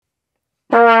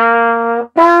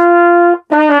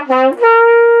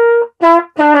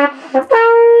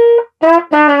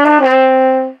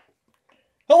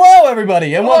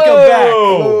everybody, and welcome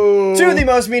back to the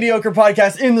most mediocre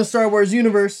podcast in the Star Wars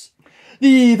universe,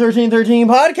 the 1313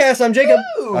 podcast. I'm Jacob.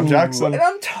 I'm Jackson. And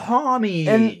I'm Tommy.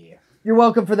 And you're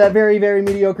welcome for that very, very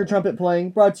mediocre trumpet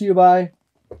playing, brought to you by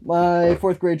my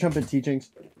 4th grade trumpet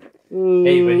teachings.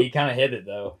 Hey, but he kind of hit it,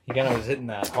 though. He kind of was hitting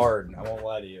that hard, I won't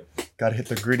lie to you. Gotta hit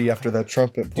the gritty after that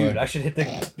trumpet play. Dude, I should hit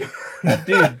the...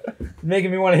 Dude,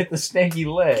 making me want to hit the stanky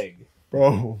leg.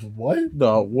 Bro, what?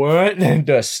 The what?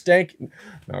 The stank.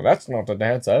 No, that's not the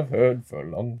dance I've heard for a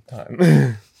long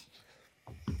time.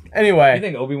 Anyway. You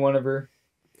think Obi-Wan ever...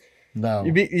 No.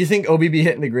 You think Obi be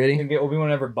hitting the gritty? You think Obi-Wan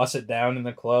ever bust it down in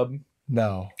the club?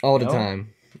 No. All the No?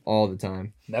 time. All the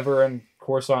time. Never in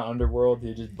Coruscant Underworld,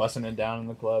 you're just busting it down in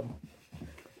the club.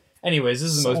 Anyways, this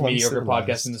is the So most mediocre uncivilized.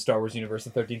 podcast in the Star Wars universe, the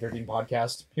 1313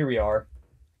 podcast. Here we are.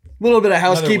 Little bit of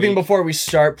housekeeping week. before we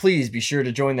start. Please be sure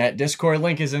to join that Discord.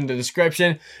 Link is in the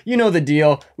description. You know the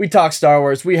deal. We talk Star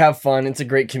Wars. We have fun. It's a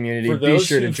great community. For Be those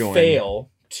sure who to join. fail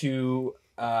to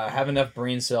have enough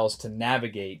brain cells to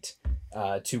navigate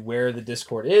to where the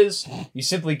Discord is, you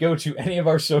simply go to any of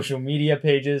our social media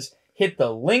pages, hit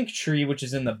the link tree, which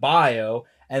is in the bio,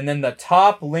 and then the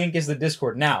top link is the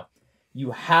Discord. Now,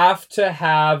 you have to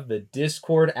have the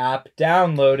Discord app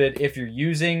downloaded if you're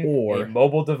using Or- a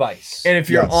mobile device. And if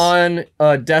you're Yes. on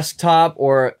a desktop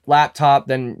or laptop,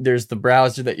 then there's the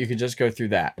browser that you could just go through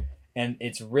that. And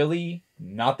it's really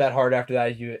not that hard after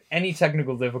that. If you have any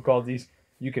technical difficulties,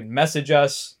 you can message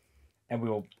us, and we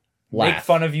will make Laugh.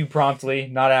 fun of you promptly.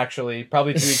 Not actually,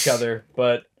 probably to each other,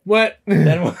 but What?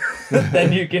 then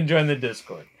then you can join the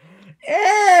Discord.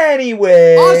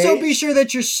 Anyway, Also, be sure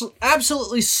that you're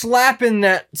absolutely slapping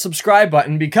that subscribe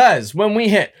button, because when we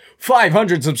hit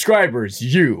 500 subscribers,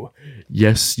 you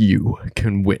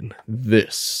can win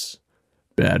this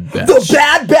Bad Batch. the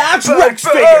Bad Batch Rex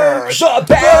figure. The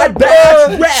Bad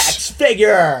Batch Rex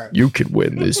figure. You can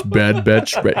win this Bad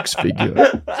Batch Rex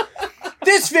figure.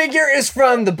 This figure is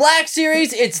from the Black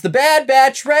Series. It's the Bad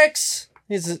Batch Rex.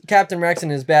 His Captain Rex and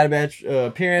his Bad Batch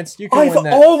appearance. You can win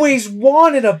that. always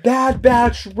wanted a Bad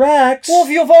Batch Rex. Well, if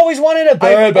you've always wanted a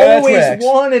Bad Batch Rex.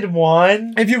 wanted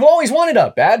one. If you've always wanted a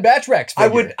Bad Batch Rex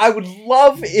figure. I would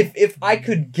love if I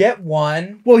could get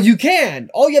one. Well, you can.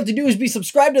 All you have to do is be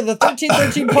subscribed to the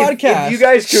 1313 podcast. If you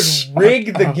guys could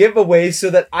rig the giveaway so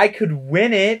that I could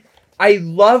win it, I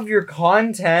love your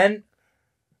content.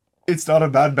 It's not a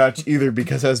bad batch either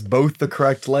because it has both the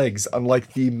correct legs,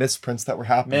 unlike the misprints that were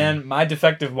happening. Man, my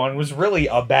defective one was really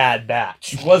a bad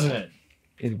batch, wasn't it?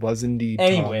 It was indeed. Tom.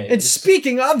 Anyway. And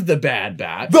speaking of the Bad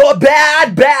Batch, The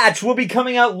Bad Batch will be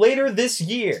coming out later this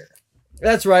year.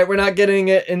 that's right, we're not getting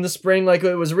it in the spring like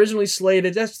it was originally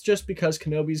slated. That's just because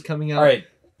Kenobi's coming out. All right.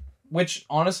 Which,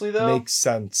 honestly, though, Makes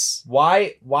sense.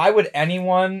 why would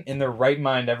anyone in their right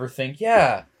mind ever think,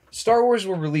 yeah, Star Wars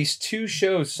will release 2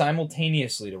 shows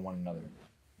simultaneously to one another?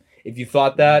 If you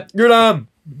thought that, You're dumb.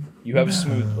 you have a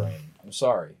smooth brain. I'm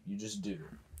sorry. You just do.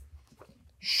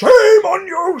 Shame on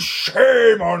you!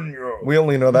 Shame on you! We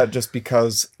only know that just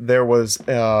because there was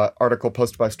an article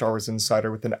posted by Star Wars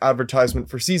Insider with an advertisement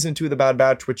for Season 2 of The Bad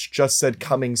Batch, which just said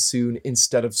coming soon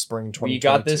instead of spring 2022. We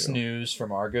got this news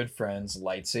from our good friends,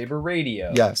 Lightsaber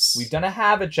Radio. Yes. We've done a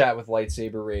Have a Chat with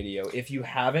Lightsaber Radio. If you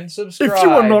haven't subscribed... If you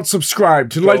are not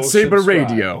subscribed to Go Lightsaber subscribe.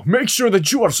 Radio, make sure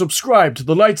that you are subscribed to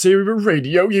the Lightsaber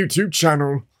Radio YouTube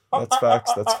channel. That's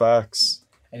facts. That's facts.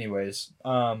 Anyways,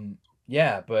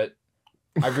 yeah, but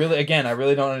I really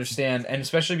don't understand, and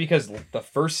especially because the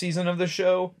first season of the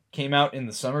show came out in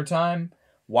the summertime,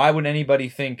 why would anybody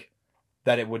think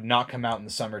that it would not come out in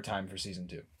the summertime for season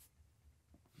 2?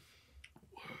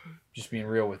 Just being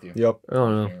real with you. Yep. I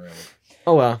don't know. Being real with you.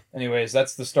 Oh, well. Anyways,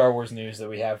 that's the Star Wars news that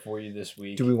we have for you this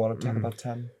week. Do we want to talk about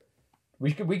 10?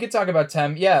 We could talk about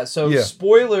Tem. Yeah, so Yeah.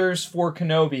 spoilers for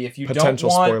Kenobi. If you Potential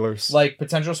don't want spoilers. like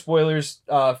potential spoilers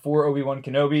for Obi-Wan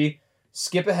Kenobi,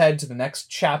 skip ahead to the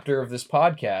next chapter of this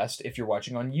podcast if you're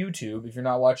watching on YouTube. If you're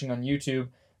not watching on YouTube,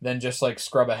 then just like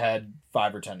scrub ahead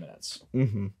 5 or 10 minutes.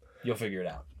 Mm-hmm. You'll figure it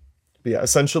out. But yeah,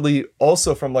 essentially,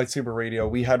 also from Lightsaber Radio,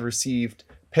 we had received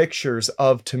pictures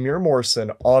of Tamir Morrison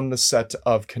on the set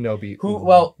of Kenobi. Who,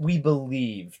 well, we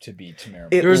believe to be Tamara.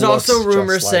 It There was also looks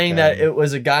rumors just like saying that him. it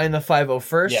was a guy in the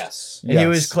 501st. Yes. And he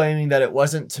was Yes. claiming that it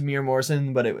wasn't Tamir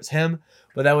Morrison, but it was him.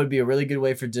 But that would be a really good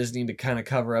way for Disney to kind of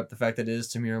cover up the fact that it is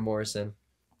Tamir Morrison.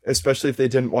 Especially if they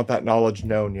didn't want that knowledge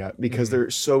known yet, because they're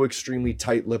so extremely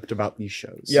tight-lipped about these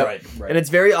shows. Yep. Right. And it's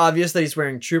very obvious that he's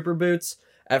wearing trooper boots.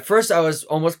 At first, I was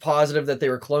almost positive that they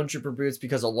were clone trooper boots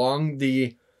because along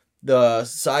the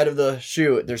side of the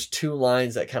shoe, there's 2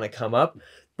 lines that kind of come up.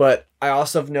 But I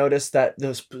also have noticed that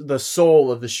the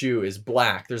sole of the shoe is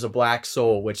black. There's a black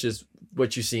sole, which is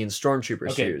what you see in stormtrooper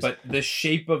Okay, shoes. but the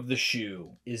shape of the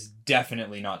shoe is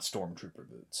definitely not stormtrooper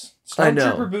boots. I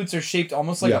know. Stormtrooper boots are shaped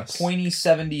almost like Yes. a pointy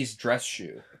 70s dress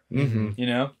shoe. Mm-hmm. You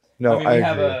know? No, I mean, we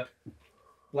have agree. a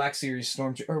Black Series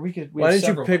stormtrooper. Or we could. We Why have didn't you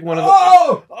several. pick one of the?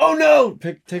 Oh! Oh no!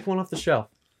 Take one off the shelf.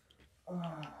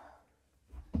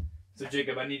 So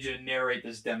Jacob, I need you to narrate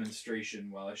this demonstration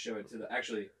while I show it to the.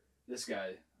 Actually, this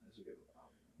guy.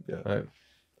 Yeah. All right.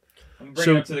 I'm gonna bring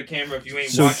So- it up to the camera. If you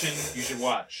ain't so- watching, you should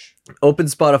watch. Open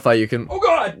Spotify. You can. Oh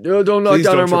God! No, don't knock Please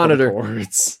down don't our trip on the monitor.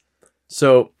 cords.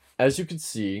 So, as you can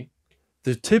see,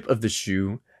 the tip of the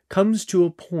shoe comes to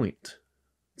a point.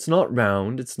 It's not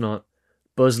round. It's not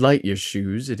Buzz Lightyear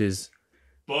shoes. It is.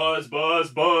 Buzz,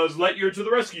 Lightyear to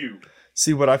the rescue!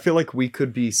 See, what I feel like we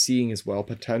could be seeing as well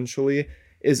potentially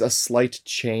is a slight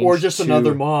change. Or just to-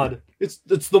 another mod. It's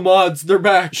the mods. They're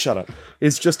back. Shut up.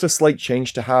 It's just a slight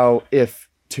change to how if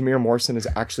Tamir Morrison is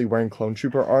actually wearing Clone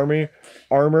Trooper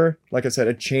armor. Like I said,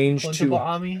 a change to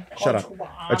Shut up.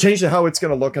 A change to how it's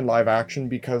gonna look in live action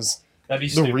because That'd be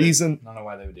the stupid. reason I don't know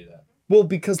why they would do that. well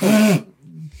because the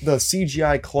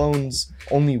CGI clones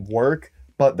only work,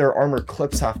 but their armor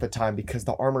clips half the time because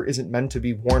the armor isn't meant to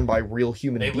be worn by real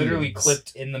human They beings. literally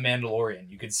clipped in the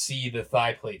Mandalorian. You could see the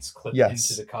thigh plates clipped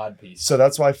Yes. into the cod piece. So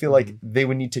that's why I feel like they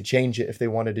would need to change it if they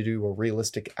wanted to do a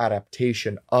realistic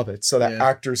adaptation of it so that Yeah.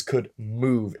 actors could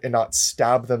move and not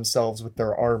stab themselves with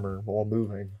their armor while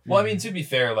moving. Well, I mean, to be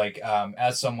fair, like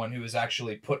as someone who has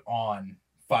actually put on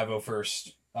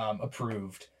 501st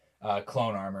approved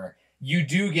clone armor, you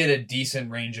do get a decent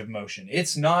range of motion.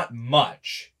 It's not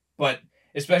much, but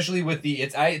especially with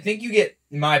I think you get,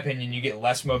 in my opinion, you get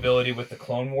less mobility with the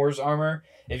Clone Wars armor.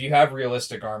 If you have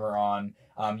realistic armor on,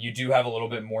 you do have a little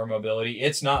bit more mobility.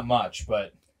 It's not much,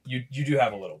 but you do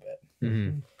have a little bit.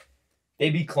 Mm-hmm. They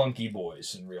be clunky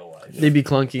boys in real life. They'd be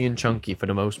clunky and chunky for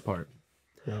the most part.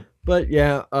 Yeah. But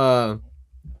yeah,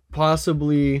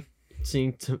 possibly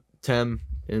seeing Tem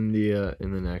in the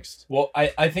next. Well,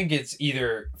 I think it's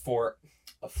either for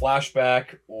a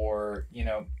flashback or,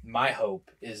 my hope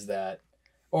is that,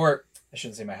 or I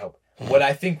shouldn't say my hope. What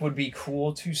I think would be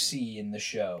cool to see in the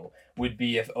show would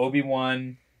be if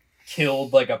Obi-Wan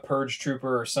killed like a purge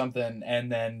trooper or something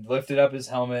and then lifted up his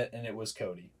helmet and it was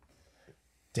Cody.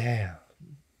 Damn.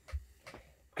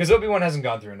 Because Obi-Wan hasn't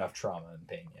gone through enough trauma and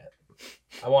pain yet.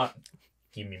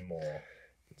 Give me more.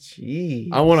 Jeez.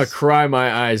 I want to cry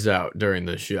my eyes out during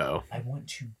the show. I want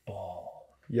to bawl.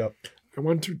 Yep. I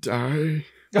want to die.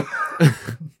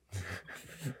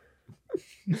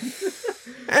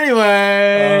 Anyway,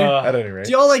 At any rate.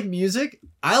 do y'all like music?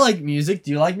 I like music.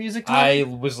 Do you like music? Tom? I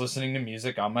was listening to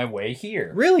music on my way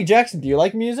here. Really, Jackson? Do you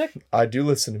like music? I do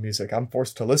listen to music. I'm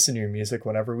forced to listen to your music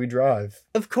whenever we drive.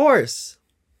 Of course.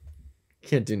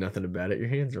 Can't do nothing about it. Your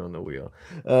hands are on the wheel.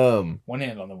 One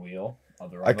hand on the wheel,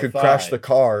 other on I the could thigh. crash the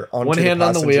car onto one hand the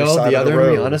on the passenger wheel, side the of other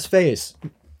road. on his face.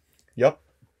 Yep.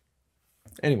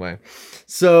 Anyway,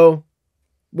 so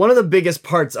one of the biggest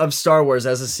parts of Star Wars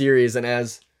as a series and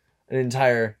as an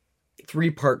entire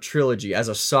 3-part trilogy, as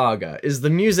a saga, is the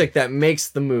music that makes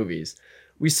the movies.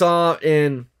 We saw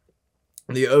in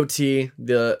the OT,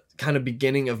 the kind of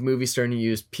beginning of movies starting to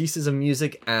use pieces of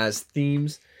music as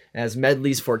themes, as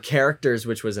medleys for characters,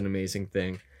 which was an amazing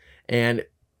thing. And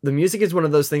the music is one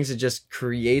of those things that just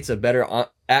creates a better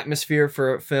atmosphere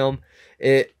for a film.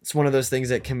 It's one of those things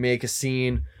that can make a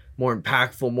scene more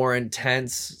impactful, more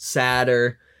intense,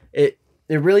 sadder. It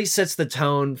really sets the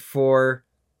tone for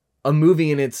a movie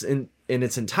in its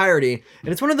entirety. And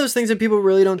it's one of those things that people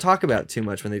really don't talk about too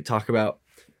much when they talk about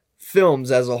films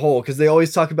as a whole, because they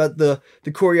always talk about the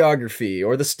choreography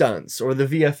or the stunts or the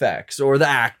VFX or the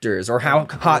actors or how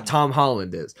hot Tom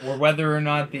Holland is. Or whether or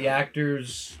not the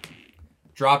actors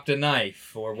dropped a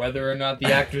knife, or whether or not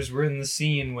the actors were in the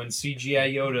scene when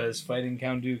CGI Yoda is fighting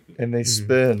Count Dooku. And they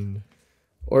spin.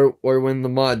 Or when the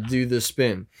mod do the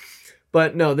spin.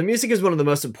 But no, the music is one of the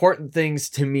most important things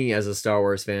to me as a Star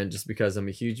Wars fan, just because I'm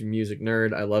a huge music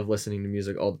nerd. I love listening to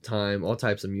music all the time, all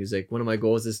types of music. One of my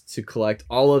goals is to collect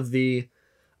all of the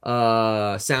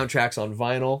soundtracks on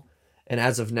vinyl. And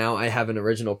as of now, I have an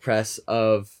original press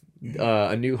of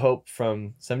A New Hope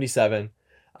from 1977.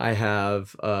 I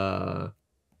have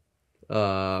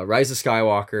Rise of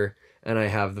Skywalker, and I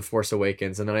have The Force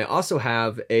Awakens. And then I also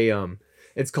have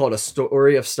it's called A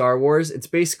Story of Star Wars.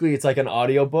 It's like an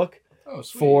audiobook Oh,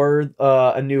 sweet. for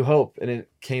A New Hope, and it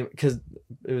came because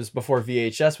it was before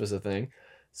VHS was a thing,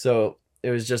 so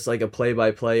it was just like a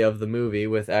play-by-play of the movie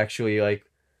with actually like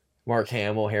Mark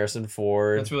Hamill, Harrison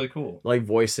Ford, That's really cool. like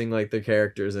voicing like the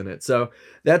characters in it. So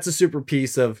that's a super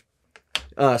piece of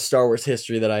Star Wars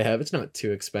history that I have. It's not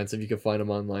too expensive. You can find them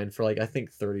online for like I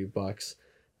think $30.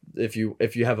 if you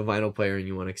have a vinyl player and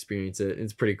you want to experience it.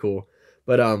 It's pretty cool.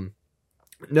 But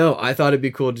no, I thought it'd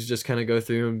be cool to just kind of go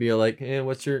through and be like,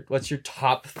 what's your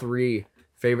top 3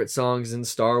 favorite songs in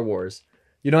Star Wars?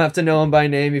 You don't have to know them by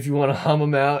name if you want to hum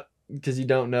them out because you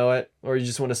don't know it, or you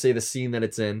just want to say the scene that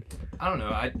it's in. I don't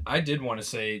know. I did want to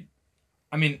say,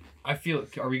 I mean, I feel,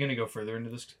 are we going to go further into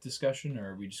this discussion,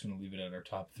 or are we just going to leave it at our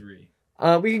top 3?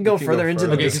 We can go further into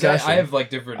the discussion. I have like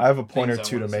different. I have a point or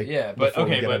two to make. Yeah, but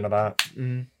okay, get into that.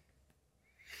 Mm-hmm.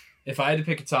 If I had to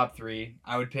pick a top 3,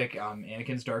 I would pick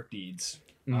Anakin's Dark Deeds.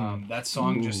 That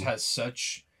song just has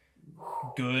such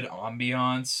good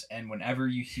ambiance, and whenever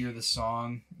you hear the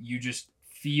song, you just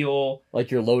feel like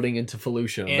you're loading into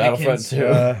Felucia Battlefront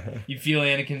 2. You feel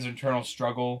Anakin's internal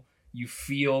struggle. You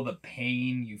feel the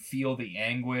pain. You feel the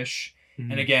anguish.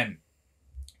 And again,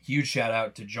 huge shout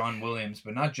out to John Williams,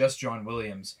 but not just John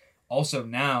Williams. Also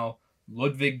now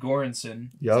Ludwig Göransson.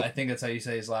 Yep. I think that's how you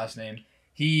say his last name.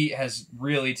 He has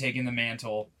really taken the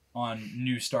mantle on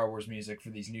new Star Wars music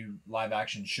for these new live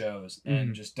action shows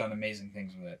and just done amazing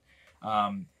things with it.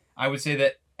 I would say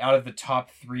that out of the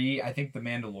top 3, I think the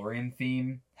Mandalorian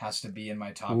theme has to be in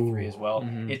my top 3 as well.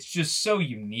 It's just so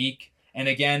unique. And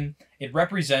again, it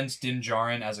represents Din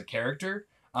Djarin as a character.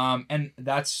 And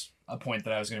that's a point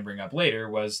that I was going to bring up later,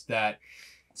 was that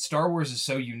Star Wars is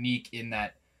so unique in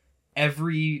that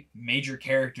every major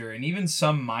character and even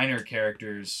some minor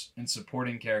characters and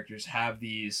supporting characters have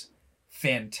these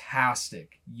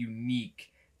fantastic,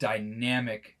 unique,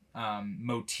 dynamic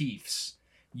motifs.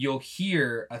 You'll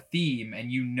hear a theme and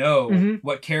you know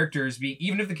what character is being,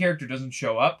 even if the character doesn't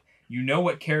show up, you know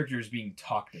what character is being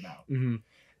talked about.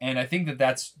 And I think that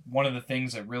that's one of the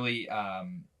things that really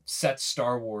sets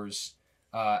Star Wars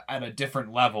at a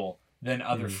different level than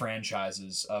other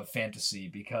franchises of fantasy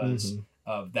because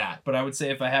of that. But I would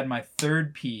say if I had my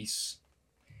third piece,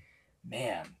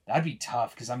 man, that'd be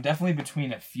tough because I'm definitely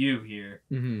between a few here.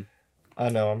 I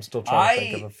know, I'm still trying to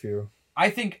think of a few. I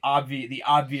think the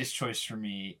obvious choice for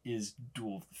me is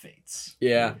Duel of the Fates.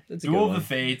 Yeah, that's a good Duel one. of the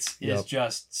Fates is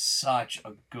just such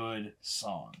a good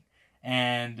song.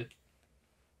 And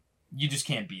you just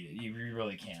can't beat it. You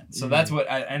really can't. So that's what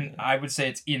I would say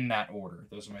it's in that order.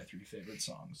 Those are my 3 favorite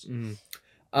songs.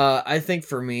 I think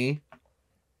for me,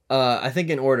 I think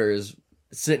in order is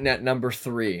sitting at number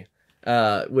 3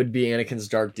 would be Anakin's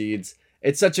Dark Deeds.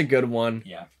 It's such a good one.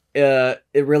 Yeah.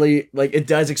 It really, like, it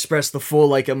does express the full,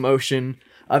 like, emotion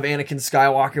of Anakin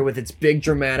Skywalker with its big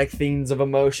dramatic themes of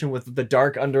emotion with the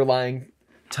dark underlying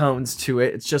tones to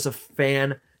it. It's just a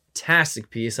fantastic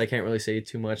piece. I can't really say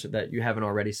too much that you haven't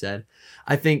already said.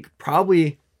 I think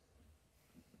probably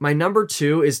my number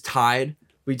 2 is tied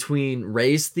between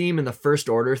Rey's theme and the First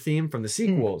Order theme from the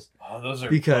sequels. Oh, those are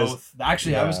both.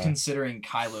 Actually, I was considering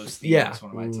Kylo's theme as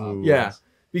one of my top. Yeah.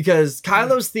 Because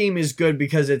Kylo's theme is good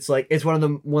because it's like it's one of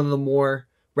the more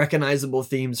recognizable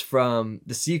themes from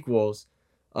the sequels,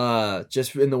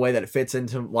 just in the way that it fits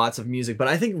into lots of music. But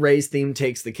I think Rey's theme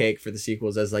takes the cake for the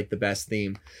sequels as like the best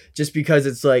theme, just because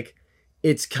it's like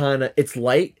it's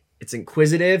light, it's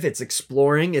inquisitive, it's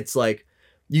exploring, it's like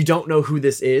you don't know who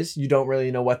this is, you don't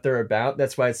really know what they're about.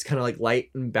 That's why it's kind of like light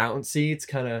and bouncy. It's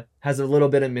kind of has a little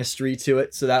bit of mystery to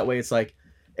it, so that way it's like.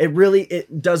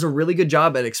 It does a really good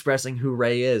job at expressing who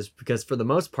Rey is, because for the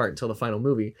most part, until the final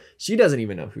movie, she doesn't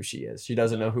even know who she is. She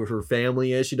doesn't know who her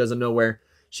family is. She doesn't know where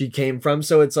she came from.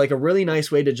 So it's like a really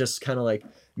nice way to just kind of like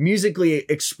musically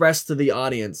express to the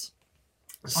audience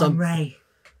some Rey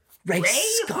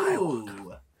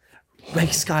Skywalker. Rey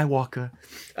Skywalker.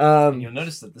 And you'll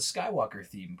notice that the Skywalker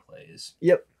theme plays.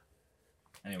 Yep.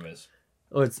 Anyways.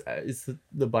 Oh, it's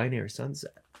the binary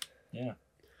sunset. Yeah.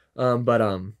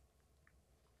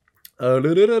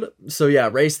 So yeah,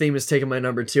 Rey's theme is taking my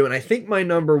number 2, and I think my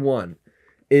number 1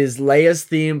 is Leia's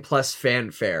theme plus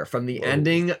fanfare from the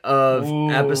ending of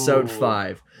Episode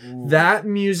 5. That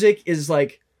music is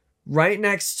like right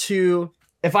next to.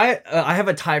 If I have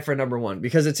a tie for number 1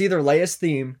 because it's either Leia's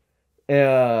theme,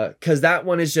 because that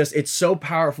one is just it's so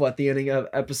powerful at the ending of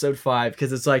Episode 5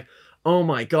 because it's like, oh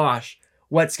my gosh,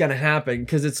 what's gonna happen?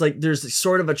 Because it's like there's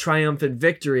sort of a triumphant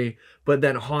victory, but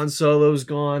then Han Solo's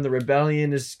gone, the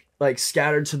rebellion is like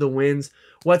scattered to the winds.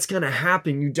 What's gonna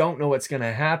happen? You don't know what's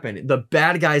gonna happen. The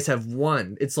bad guys have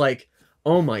won. It's like,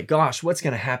 oh my gosh, what's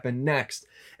gonna happen next?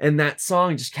 And that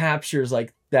song just captures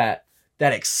like that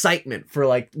excitement for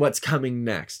like what's coming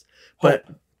next. But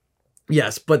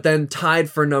yes, but then tied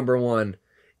for number 1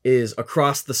 is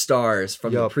Across the Stars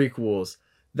from the prequels.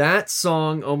 That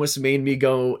song almost made me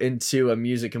go into a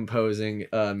music composing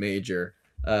major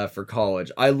for college.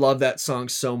 I love that song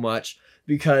so much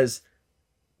because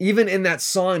even in that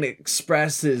song, it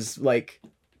expresses like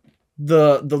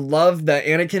the love that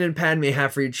Anakin and Padme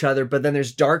have for each other, but then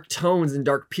there's dark tones and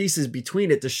dark pieces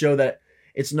between it to show that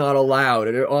it's not allowed.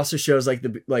 And it also shows like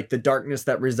the darkness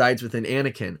that resides within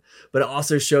Anakin, but it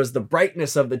also shows the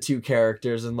brightness of the two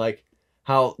characters and like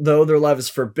how though their love is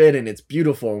forbidden, it's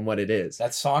beautiful in what it is.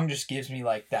 That song just gives me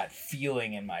like that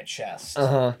feeling in my chest.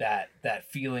 Uh-huh. That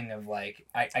feeling of like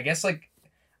I guess like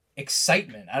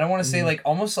excitement. I don't want to say like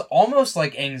almost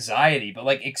like anxiety, but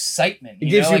like excitement. It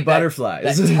gives you like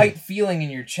butterflies. That tight feeling in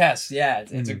your chest. Yeah,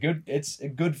 it's a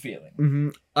good feeling. Mm-hmm.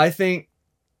 I think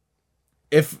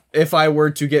if I were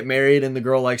to get married and the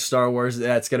girl likes Star Wars,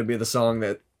 that's gonna be the song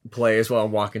that plays while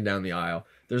I'm walking down the aisle.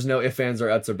 There's no ifs, ands, or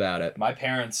uts about it. My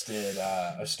parents did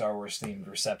a Star Wars themed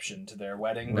reception to their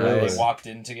wedding. Nice. They walked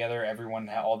in together. Everyone,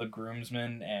 all the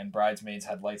groomsmen and bridesmaids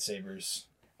had lightsabers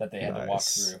that they had to walk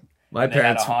through. My and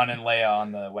parents they had a Han and Leia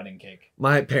on the wedding cake.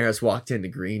 My parents walked into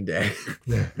Green Day.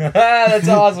 That's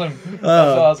awesome. That's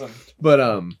awesome.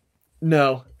 But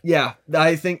no, yeah,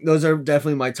 I think those are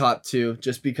definitely my top two,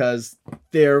 just because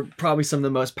they're probably some of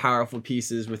the most powerful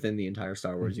pieces within the entire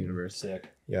Star Wars universe. Sick.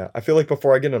 Yeah, I feel like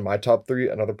before I get into my top three,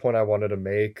 another point I wanted to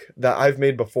make that I've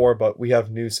made before, but we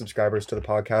have new subscribers to the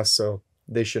podcast, so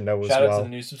they should know as well. Shout out to the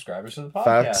new subscribers to the podcast.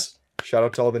 Facts. Shout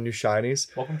out to all the new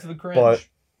shinies. Welcome to the cringe. But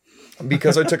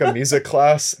because I took a music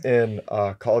class in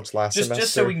college last semester.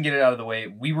 Just so we can get it out of the way,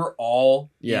 we were all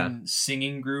Yeah. in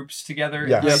singing groups together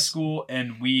Yes. in high school,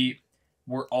 and we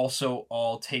were also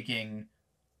all taking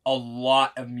a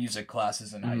lot of music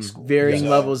classes in high school. Varying So,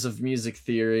 levels of music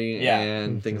theory Yeah.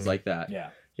 and things like that. Yeah.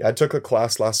 Yeah, I took a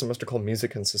class last semester called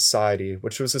Music and Society,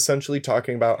 which was essentially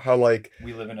talking about how like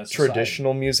We live in a society.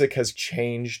 traditional music has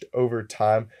changed over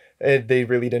time. They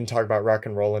really didn't talk about rock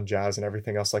and roll and jazz and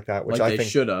everything else like that, which Like I they think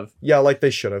should have. yeah, like they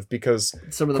should have, because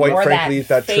Some of the quite more- frankly,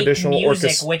 that fake traditional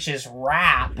music, which is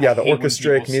rap. yeah, I the hate when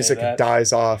orchestric people say music that.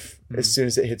 dies off Mhm. as soon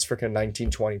as it hits freaking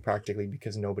 1920 practically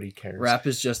because nobody cares. Rap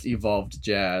is just evolved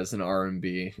jazz and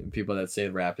R&B, and people that say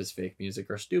rap is fake music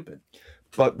are stupid.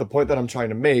 But the point that I'm trying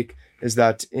to make is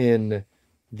that in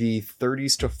the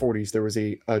 30s to 40s, there was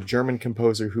a German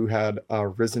composer who had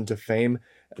risen to fame.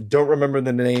 Don't remember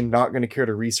the name, not going to care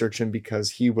to research him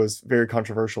because he was very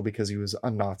controversial because he was a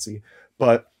Nazi.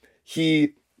 But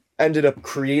he ended up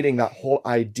creating that whole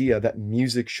idea that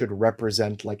music should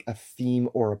represent like a theme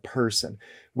or a person,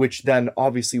 which then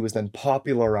obviously was then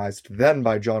popularized then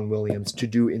by John Williams to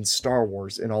do in Star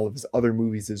Wars and all of his other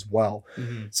movies as well.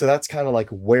 So that's kind of like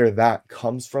where that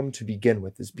comes from to begin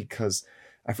with, is because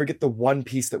I forget the one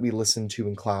piece that we listened to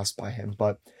in class by him,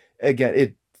 but again,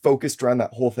 it focused around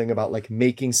that whole thing about like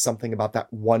making something about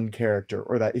that one character,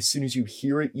 or that as soon as you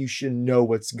hear it, you should know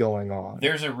what's going on.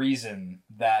 There's a reason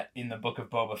that in the Book of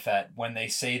Boba Fett, when they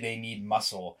say they need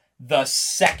muscle, the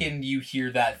second you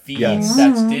hear that theme, Yes.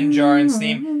 that's Din Djarin's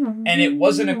theme, and it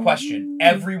wasn't a question.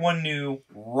 Everyone knew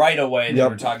right away they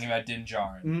Yep. were talking about Din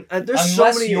Djarin. There's Unless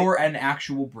so many, you're an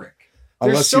actual brick.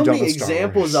 there's Unless so you don't many know Star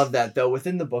examples Wars. of that though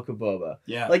within the Book of Boba.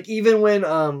 Yeah. Like even when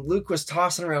Luke was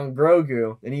tossing around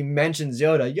Grogu and he mentions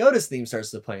Yoda, Yoda's theme starts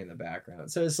to play in the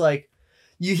background. So it's like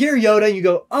you hear Yoda and you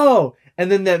go, oh,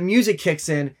 and then that music kicks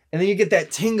in and then you get that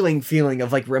tingling feeling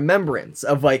of like remembrance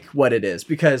of like what it is,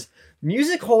 because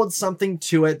music holds something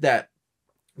to it that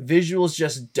visuals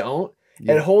just don't.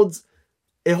 Yeah.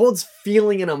 It holds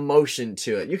feeling and emotion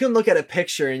to it. You can look at a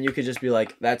picture and you could just be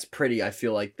like, that's pretty. I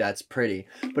feel like that's pretty.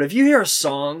 But if you hear a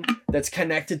song that's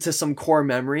connected to some core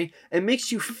memory, it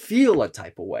makes you feel a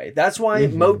type of way. That's why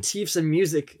Mhm. motifs in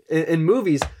music in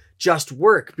movies just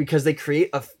work, because they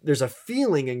create there's a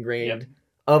feeling ingrained Yep.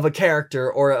 of a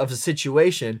character or of a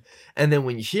situation. And then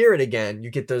when you hear it again,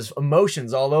 you get those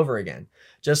emotions all over again.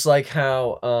 Just like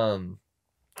how,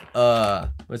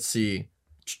 let's see.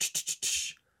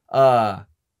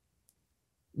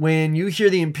 When you hear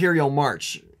the Imperial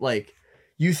March, like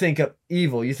you think of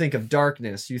evil, you think of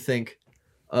darkness, you think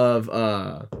of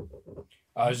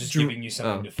I was just giving you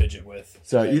something oh. to fidget with.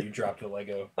 So Yeah, you- you dropped the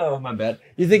Lego. oh my bad.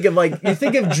 You think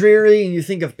of dreary and you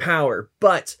think of power.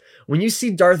 But when you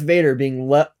see Darth Vader being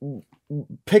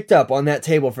picked up on that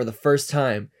table for the first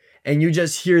time, and you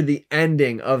just hear the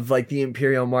ending of like the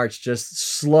Imperial March, just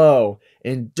slow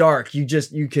and dark, you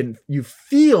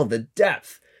feel the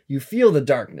depth. You feel the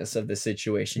darkness of the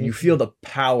situation. You feel the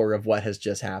power of what has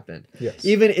just happened. Yes.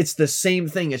 Even it's the same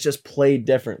thing, it's just played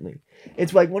differently.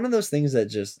 It's like one of those things that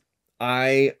just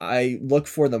I look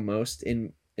for the most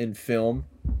in film,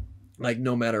 like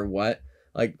no matter what,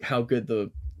 like how good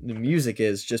the music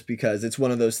is, just because it's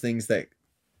one of those things that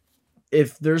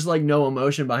if there's like no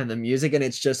emotion behind the music and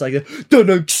it's just like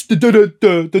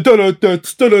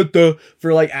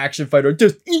for like action fighter,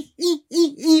 just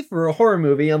for a horror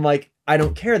movie, I'm like, I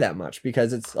don't care that much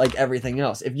because it's like everything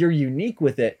else. If you're unique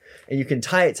with it and you can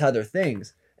tie it to other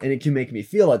things and it can make me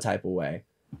feel a type of way,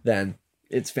 then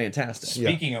it's fantastic.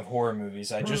 Speaking of horror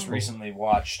movies, I just recently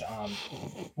watched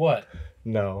what?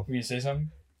 No. Were you say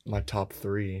something? My top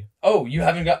 3. Oh, you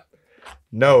haven't got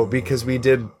No, because we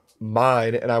did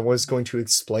mine and I was going to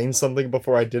explain something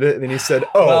before I did it, and then you said,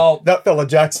 "Oh, Well, that fella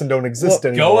Jackson don't exist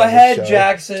anymore." Go on this ahead, show."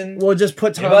 Jackson. We'll just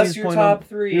put Give Tommy's us your point top on.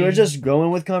 3. You were just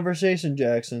going with conversation,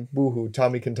 Jackson. Boo-hoo,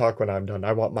 Tommy can talk when I'm done.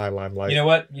 I want my limelight. You know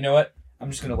what? I'm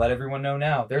just going to let everyone know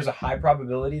now. There's a high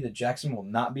probability that Jackson will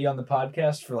not be on the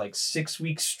podcast for like 6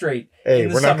 weeks straight. Hey, in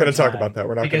the we're not going to talk summertime about that.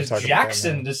 We're not going to talk because about that.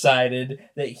 Jackson now. decided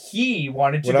that he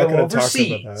wanted to We're not go gonna talk about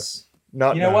overseas.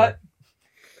 Not You know now. what?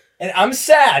 And I'm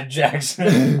sad,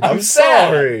 Jackson. I'm sad.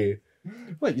 sorry.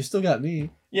 Wait, you still got me.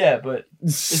 Yeah, but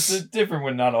it's different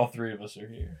when not all 3 of us are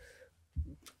here.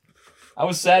 I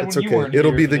was sad It's when you okay. weren't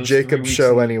It'll here be for the those 3 Jacob weeks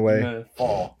show in anyway. the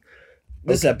fall.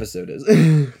 This episode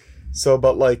is. So,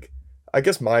 but like, I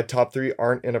guess my top 3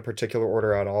 aren't in a particular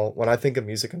order at all. When I think of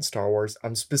music in Star Wars,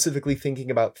 I'm specifically thinking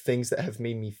about things that have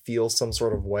made me feel some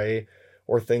sort of way,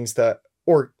 or things that,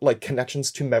 or like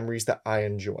connections to memories that I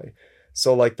enjoy.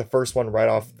 So like the first one right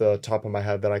off the top of my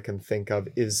head that I can think of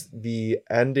is the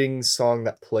ending song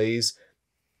that plays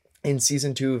in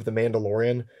season 2 of The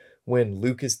Mandalorian when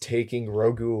Luke is taking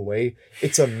Grogu away.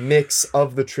 It's a mix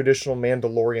of the traditional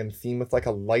Mandalorian theme with like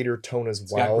a lighter tone as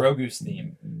It's well. got Grogu's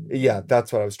theme. Yeah,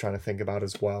 that's what I was trying to think about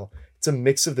as well. It's a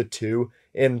mix of the two.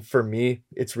 And for me,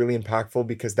 it's really impactful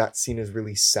because that scene is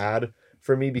really sad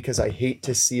for me because I hate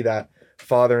to see that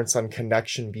father and son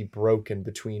connection be broken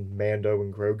between Mando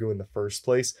and Grogu in the first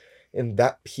place. And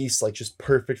that piece like just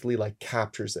perfectly like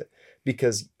captures it.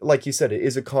 Because like you said, it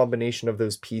is a combination of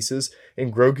those pieces.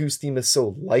 And Grogu's theme is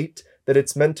so light that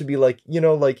it's meant to be like, you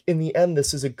know, like in the end,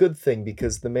 this is a good thing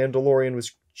because the Mandalorian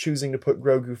was choosing to put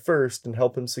Grogu first and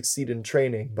help him succeed in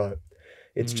training. But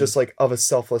it's just like of a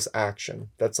selfless action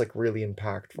that's like really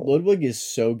impactful. Ludwig is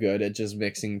so good at just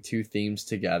mixing 2 themes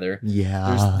together.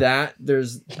 Yeah.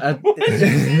 There's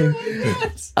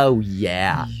Oh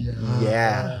yeah.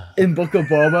 Yeah. in Book of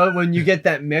Boba, when you get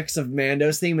that mix of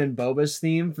Mando's theme and Boba's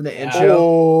theme for the intro,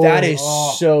 Oh, that is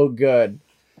so good.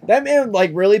 That man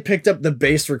like really picked up the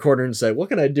bass recorder and said, "What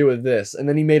can I do with this?" And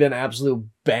then he made an absolute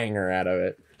banger out of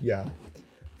it. yeah.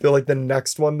 I feel like the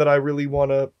next one that I really want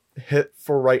to hit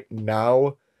for right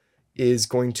now is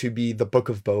going to be the Book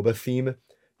of Boba theme,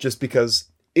 just because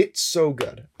it's so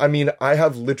good. I mean, I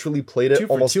have literally played it 2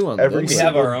 for almost 2 on every this. We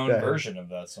single have our own day. version of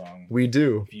that song. We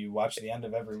do. If you watch the end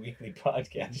of every weekly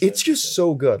podcast. It's just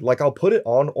so good. Like I'll put it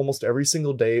on almost every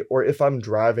single day, or if I'm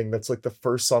driving, that's like the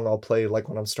first song I'll play like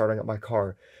when I'm starting up my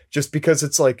car. Just because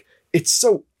it's like it's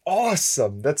so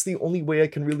awesome. That's the only way I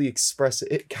can really express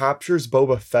it. It captures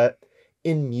Boba Fett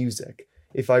in music.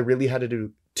 If I really had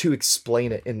to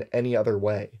explain it in any other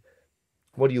way.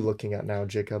 What are you looking at now,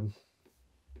 Jacob?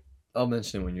 I'll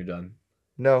mention it when you're done.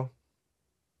 No.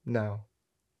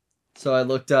 So I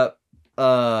looked up,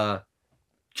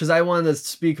 because I wanted to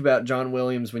speak about John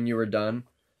Williams when you were done,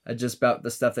 just about the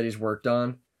stuff that he's worked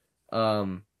on.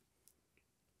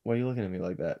 Why are you looking at me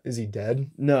like that? Is he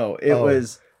dead? No, it Oh.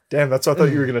 was. Damn, that's what I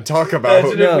thought you were gonna talk about.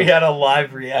 Imagine No. if we had a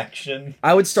live reaction.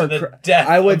 I would To start. the death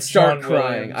I would of start John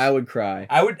crying. Williams. I would cry.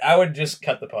 I would just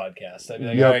cut the podcast. I'd be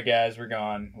like, Yep. all right, guys, we're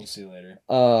gone. We'll see you later.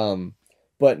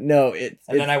 But no, And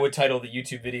then I would title the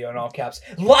YouTube video in all caps,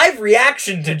 "Live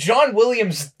reaction to John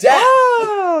Williams' death."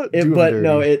 Ah, do him but dirty.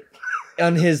 no, it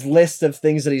on his list of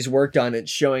things that he's worked on,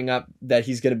 it's showing up that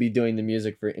he's going to be doing the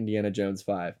music for Indiana Jones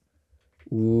 5.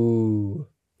 Ooh.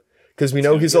 Because we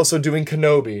know gonna he's be- also doing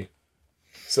Kenobi.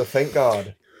 So thank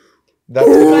God. That's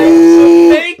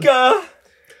Jamaica.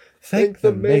 Thank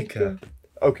the maker.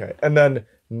 Okay, and then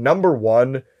number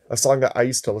 1, a song that I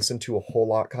used to listen to a whole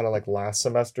lot, kind of like last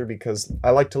semester, because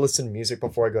I like to listen to music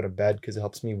before I go to bed because it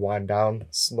helps me wind down,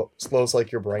 slows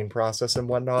like your brain process and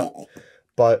whatnot.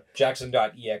 But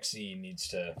Jackson.exe needs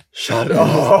to. shut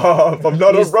up! I'm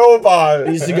not a He's- robot.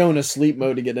 He needs to go into sleep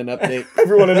mode to get an update.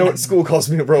 Everyone I know at school calls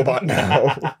me a robot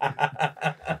now.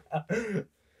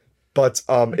 But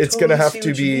it's gonna have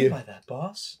to be. by that,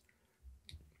 boss.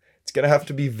 It's gonna have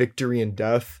to be Victory and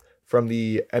Death from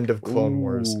the end of Clone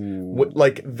Wars. Ooh.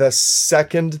 Like the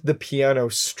second the piano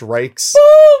strikes,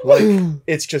 like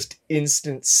it's just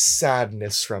instant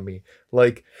sadness from me.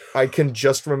 Like I can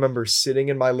just remember sitting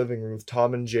in my living room with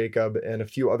Tom and Jacob and a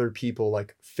few other people,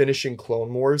 like finishing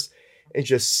Clone Wars, and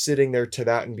just sitting there to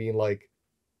that and being like,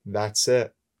 "That's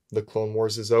it. The Clone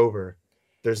Wars is over."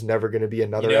 there's never going to be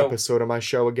another episode of my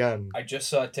show again. I just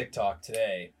saw a TikTok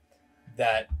today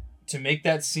that to make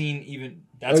that scene even...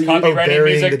 That's copyrighted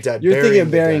music. The dead. You're thinking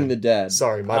of Burying the Dead.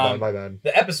 Sorry, my bad.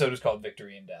 The episode is called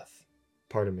Victory in Death.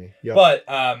 Pardon me. Yep. But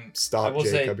stop, Jacob.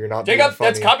 Say, you're not Jacob,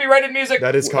 that's copyrighted music.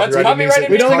 That is copyrighted music.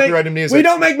 We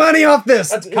don't make money off this.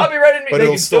 That's copyrighted music. But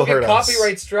it'll still hurt us.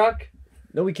 Copyright struck.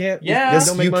 No, we can't. Yeah. Yes, we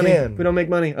don't make money. can. We don't make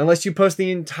money unless you post the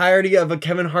entirety of a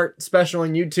Kevin Hart special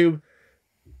on YouTube.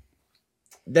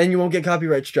 Then you won't get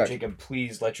copyright struck. Jacob,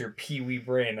 please let your peewee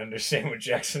brain understand what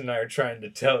Jackson and I are trying to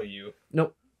tell you.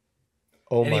 Nope.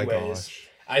 Oh my gosh.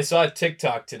 I saw a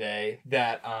TikTok today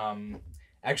that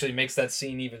actually makes that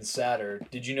scene even sadder.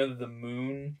 Did you know that the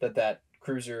moon that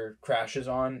cruiser crashes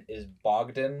on is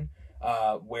Bogdan,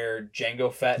 where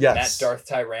Jango Fett met Darth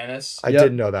Tyrannus? I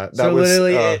did know that. That was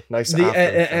literally nice. It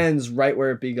ends right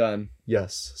where it begun.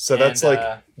 Yes. So that's like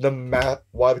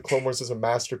why the Clone Wars is a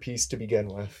masterpiece to begin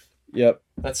with. Yep.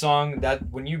 That song,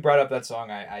 when you brought up that song,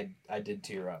 I did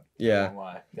tear up. Yeah. I don't know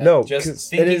why. No, just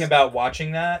thinking about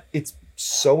watching that. It's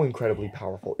so incredibly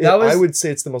powerful. I would say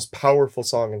it's the most powerful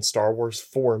song in Star Wars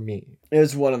for me. It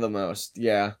was one of the most,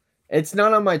 yeah. It's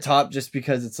not on my top just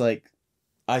because it's like,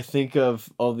 I think of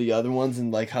all the other ones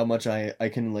and like how much I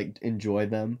can like enjoy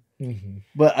them. Mm-hmm.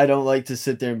 But I don't like to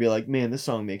sit there and be like, man, this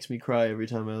song makes me cry every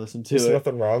time I listen to it. There's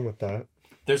nothing wrong with that.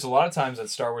 There's a lot of times that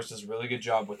Star Wars does a really good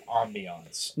job with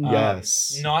ambiance.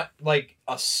 Yes. Not like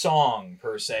a song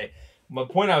per se. My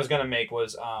point I was going to make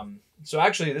was, so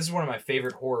actually this is one of my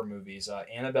favorite horror movies,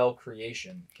 Annabelle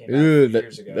Creation. Came out a few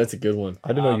years ago. That's a good one. I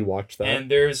didn't know you watched that. And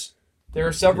there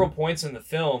are several points in the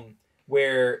film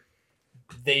where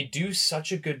they do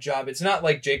such a good job. It's not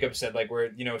like Jacob said, like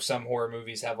where, some horror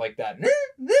movies have like that,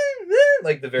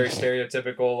 like the very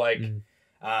stereotypical, like,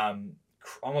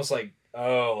 almost like,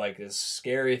 oh, like this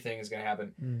scary thing is going to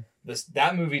happen.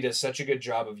 That movie does such a good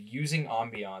job of using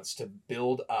ambiance to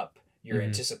build up your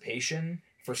anticipation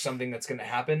for something that's going to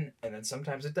happen, and then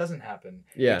sometimes it doesn't happen.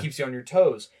 Yeah. It keeps you on your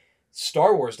toes.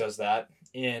 Star Wars does that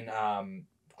in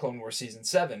Clone Wars Season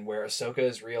 7, where Ahsoka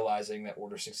is realizing that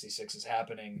Order 66 is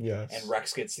happening, and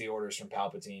Rex gets the orders from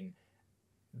Palpatine.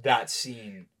 That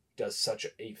scene does such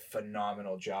a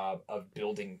phenomenal job of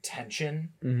building tension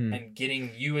and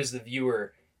getting you as the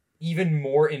viewer even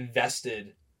more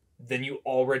invested than you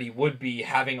already would be,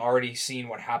 having already seen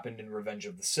what happened in Revenge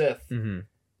of the Sith and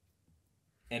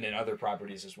in other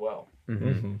properties as well.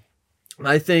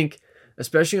 I think,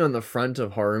 especially on the front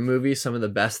of horror movies, some of the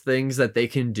best things that they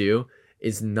can do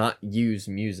is not use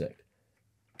music.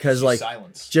 Because like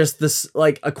silence. Just this,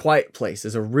 like A Quiet Place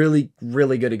is a really,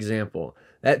 really good example.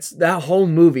 That whole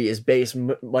movie is based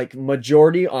like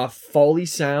majority off Foley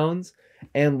sounds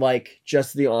and like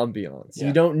just the ambiance.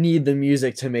 You don't need the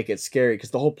music to make it scary because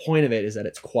the whole point of it is that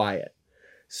it's quiet.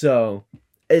 So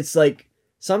it's like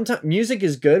sometimes music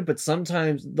is good, but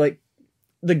sometimes like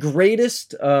the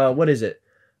greatest what is it?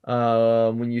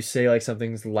 When you say like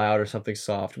something's loud or something's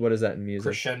soft, what is that in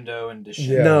music? Crescendo and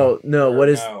descendo. No, what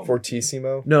is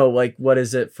fortissimo? No, like what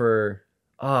is it for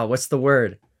what's the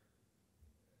word?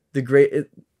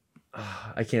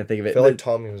 I can't think of it. I feel like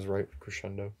Tommy was right.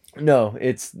 Crescendo. No,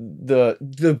 it's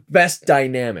the best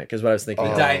dynamic is what I was thinking.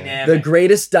 The dynamic. The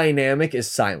greatest dynamic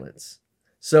is silence.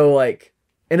 So like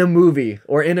in a movie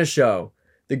or in a show,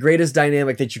 the greatest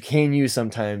dynamic that you can use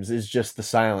sometimes is just the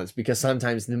silence, because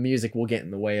sometimes the music will get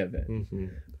in the way of it.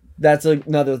 That's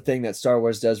another thing that Star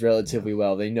Wars does relatively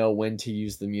well. They know when to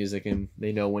use the music and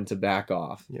they know when to back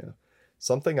off. Yeah.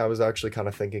 Something I was actually kind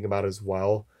of thinking about as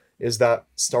well is that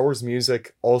Star Wars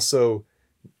music also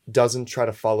doesn't try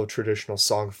to follow traditional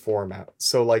song format.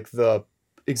 So like the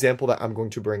example that I'm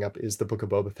going to bring up is the Book of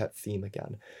Boba Fett theme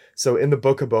again. So in the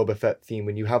Book of Boba Fett theme,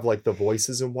 when you have like the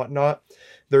voices and whatnot,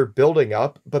 they're building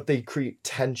up, but they create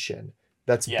tension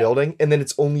that's building, and then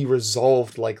it's only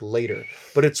resolved like later.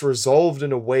 But it's resolved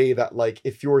in a way that like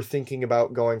if you're thinking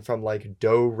about going from like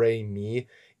do, re, mi,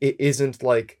 it isn't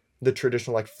like the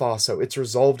traditional like fa, so. It's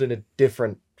resolved in a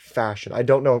different fashion. I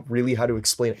don't know really how to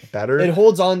explain it better. It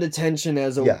holds on to tension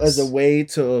as a way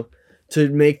to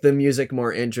make the music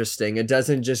more interesting. It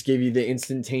doesn't just give you the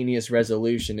instantaneous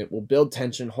resolution. It will build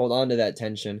tension, hold on to that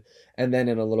tension, and then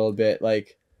in a little bit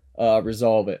like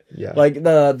resolve it. Yeah. Like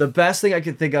the best thing I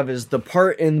could think of is the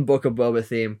part in Book of Boba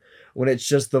theme when it's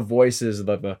just the voices of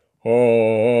the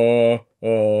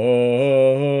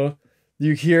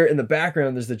you hear in the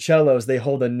background, there's the cellos, they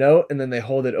hold a note and then they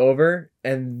hold it over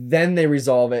and then they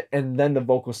resolve it and then the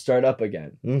vocals start up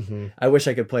again. I wish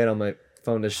I could play it on my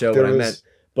phone to show what I meant.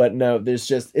 But no, there's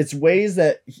just it's ways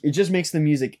that it just makes the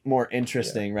music more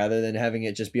interesting rather than having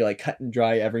it just be like cut and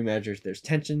dry every measure. There's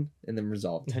tension and then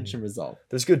resolve, tension, resolve.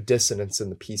 There's good dissonance in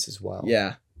the piece as well.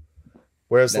 Yeah,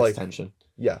 Whereas that's like tension.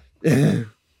 yeah,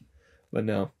 But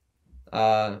no,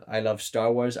 I love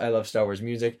Star Wars. I love Star Wars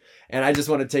music, and I just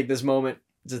want to take this moment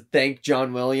to thank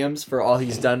John Williams for all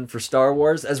he's done for Star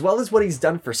Wars, as well as what he's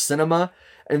done for cinema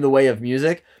in the way of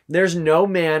music. There's no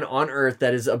man on earth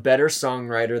that is a better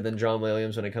songwriter than John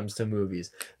Williams when it comes to movies.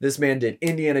 This man did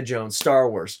Indiana Jones, Star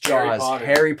Wars, Jaws,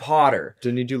 Harry Potter.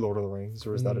 Didn't he do Lord of the Rings,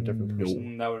 or is that a different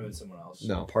person? That would have been someone else.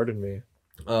 No. Pardon me.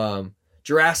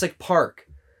 Jurassic Park,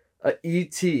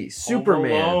 E.T.,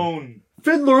 Superman, Alone.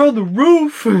 Fiddler on the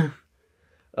Roof.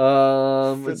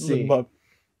 Let's see. Fiddling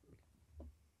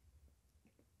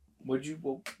What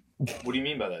do you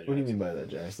mean by that? What do you mean by that,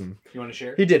 Jackson? You want to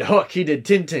share? He did Hook. He did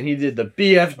Tintin. He did the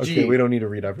BFG. Okay, we don't need to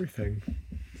read everything.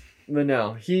 But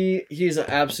no, he's an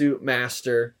absolute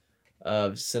master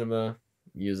of cinema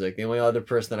music. The only other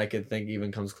person that I could think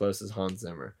even comes close is Hans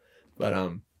Zimmer.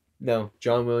 But no,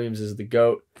 John Williams is the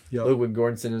GOAT. Yep. Ludwig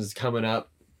Göransson is coming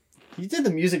up. He did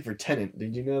the music for Tenet.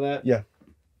 Did you know that? Yeah.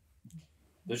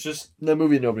 There's just That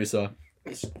movie nobody saw.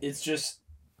 it's just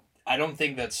I don't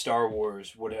think that Star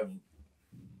Wars would have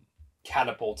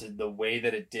catapulted the way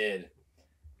that it did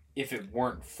if it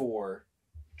weren't for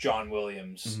John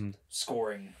Williams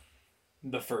scoring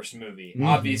the first movie.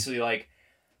 Obviously, like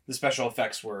the special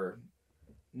effects were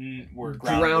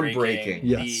groundbreaking.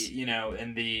 Yes.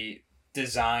 And the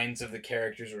designs of the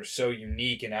characters were so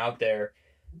unique and out there.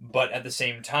 But at the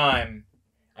same time,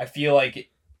 I feel like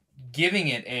giving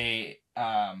it a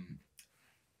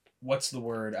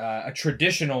a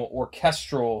traditional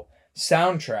orchestral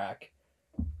soundtrack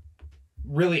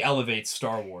really elevates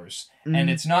Star Wars. And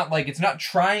it's not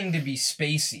trying to be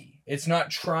spacey. It's not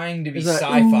trying to be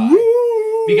sci-fi.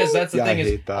 Because that's the thing I is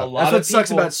hate that. a lot That's of what sucks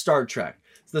people- about Star Trek.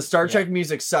 The Star Trek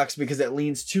music sucks because it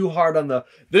leans too hard on the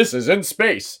This is in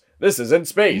space. This is in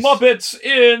space. Muppets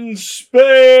in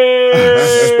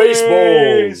space.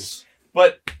 Spaceballs.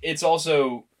 But it's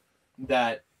also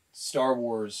that Star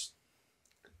Wars,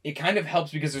 it kind of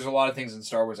helps because there's a lot of things in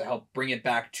Star Wars that help bring it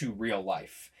back to real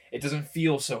life. It doesn't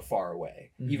feel so far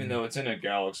away, even though it's in a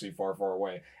galaxy far, far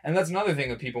away. And that's another thing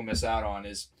that people miss out on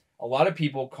is a lot of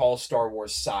people call Star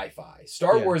Wars sci-fi.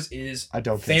 Star Wars is I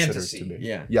don't fantasy. consider it to be.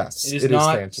 yeah. Yes, It is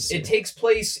not. fantasy. It takes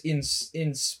place in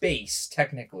space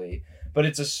technically, but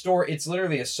it's a story. It's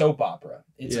literally a soap opera.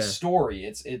 It's a story.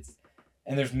 It's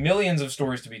and there's millions of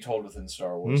stories to be told within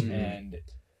Star Wars, and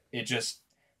it just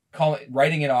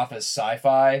writing it off as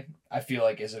sci-fi. I feel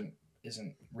like isn't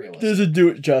realistic. Doesn't do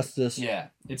it justice. Yeah,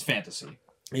 it's fantasy.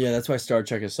 Yeah, that's why Star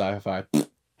Trek is sci-fi.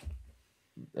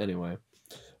 Anyway.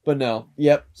 But no.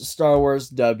 Yep. Star Wars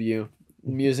W.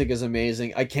 Music is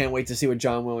amazing. I can't wait to see what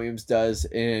John Williams does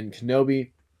in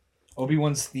Kenobi.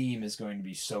 Obi-Wan's theme is going to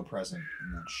be so present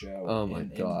in that show. Oh my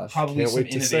in gosh. Probably Can't some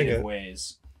wait to sing innovative it.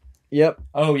 ways. Yep.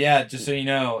 Oh yeah, just so you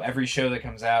know, every show that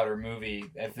comes out or movie,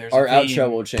 if there's Our a theme, outro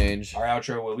will change. Our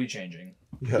outro will be changing.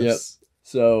 Yes. Yep.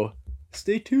 So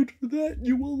stay tuned for that.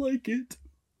 You will like it.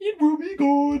 It will be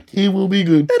good. It will be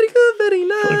good. Very good, very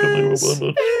nice.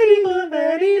 Like Very good,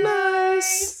 very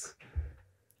nice.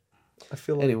 I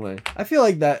feel like Anyway, I feel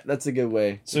like that's a good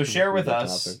way. So to share with conclude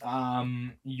that us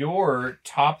topic. your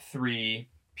top 3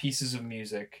 pieces of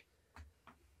music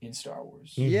in Star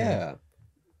Wars. Yeah.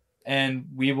 And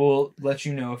we will let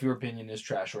you know if your opinion is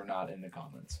trash or not in the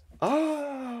comments.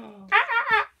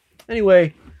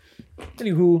 Anyway,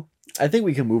 anywho, I think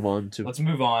we can move on to. Let's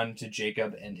move on to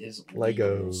Jacob and his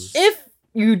Legos. If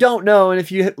you don't know, and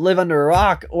if you live under a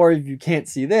rock, or if you can't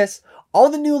see this, all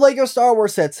the new Lego Star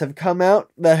Wars sets have come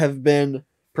out that have been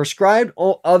prescribed,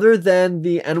 other than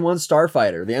the N1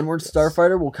 Starfighter. The N1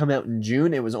 Starfighter will come out in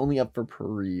June. It was only up for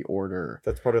pre-order.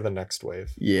 That's part of the next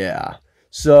wave. Yeah.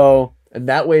 So, and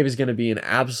that wave is going to be an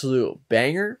absolute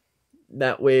banger.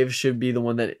 That wave should be the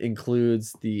one that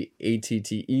includes the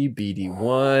ATTE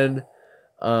BD1.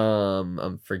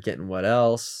 I'm forgetting what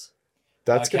else.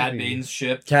 That's gonna Cad be Bane's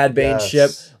ship. Cad Bane's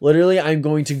Yes. ship. Literally, I'm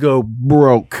going to go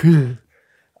broke.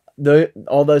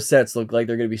 All those sets look like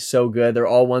they're going to be so good. They're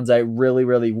all ones I really,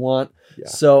 really want. Yeah.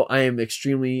 So I am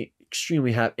extremely,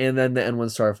 extremely happy. And then the N1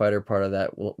 Starfighter part of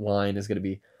that line is going to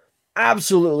be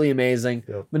absolutely amazing.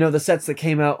 Yep. But no, the sets that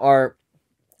came out are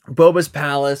Boba's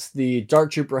Palace, the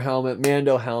Dark Trooper helmet,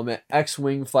 Mando helmet,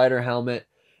 X-Wing fighter helmet,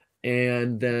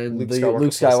 and then Luke the Skywalker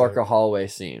Luke Skywalker plus hallway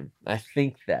scene. I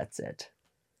think that's it.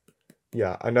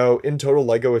 Yeah, I know. In total,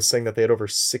 Lego is saying that they had over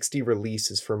 60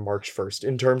 releases for March 1st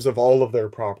in terms of all of their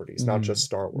properties, not just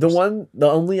Star Wars. The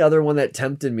only other one that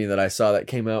tempted me that I saw that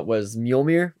came out was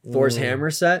Mjolnir, Thor's hammer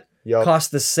set. Yep.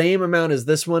 Cost the same amount as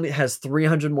this one. It has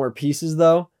 300 more pieces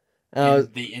though.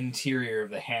 And the interior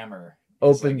of the hammer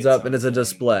Opens up and it's a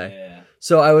display. Yeah.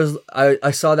 So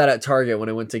I saw that at Target when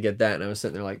I went to get that, and I was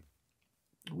sitting there like,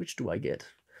 which do I get?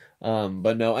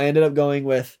 But no, I ended up going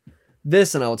with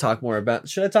this, and I will talk more about.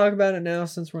 Should I talk about it now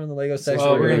since we're in the Lego section?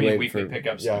 Well, we're gonna wait be weekly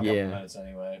pickups in a couple Yeah. minutes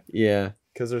anyway. Yeah.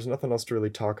 Because there's nothing else to really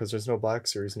talk. Because there's no Black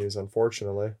Series news,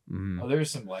 unfortunately. Oh, there's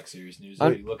some Black Series news.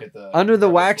 Un- If you look at the Under the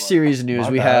cover Wax floor. Series news,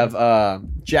 My we bad. have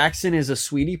Jackson is a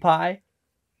sweetie pie.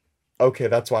 Okay,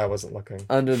 that's why I wasn't looking.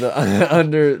 Under the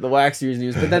under the Wax Series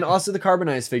news, but then also the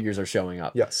carbonized figures are showing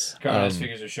up. Yes. Carbonized Um,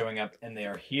 figures are showing up, and they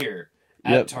are here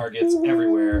at Yep. Targets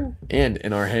everywhere. And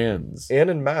in our hands. And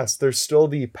in mass, there's still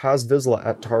the Paz Vizsla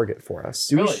at Target for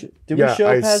us. Really? Did Yeah, we show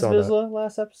I Paz saw that. Vizsla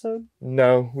last episode?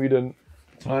 No, we didn't.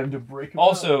 Time to break.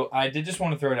 Also, I did just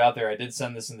want to throw it out there. I did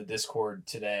send this in the Discord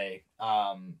today.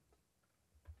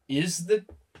 Is the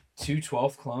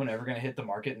 212th clone ever going to hit the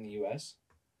market in the US?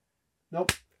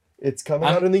 It's coming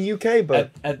I'm- out in the UK,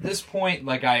 but At this point,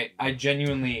 like I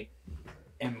genuinely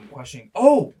am questioning.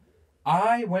 Oh,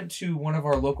 I went to one of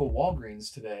our local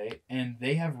Walgreens today, and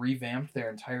they have revamped their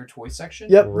entire toy section.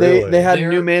 Yep, Really? they had They're-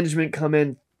 new management come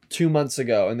in 2 months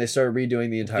ago, and they started redoing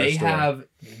the entire They store. have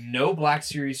no Black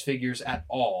Series figures at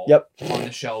all Yep. on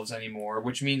the shelves anymore,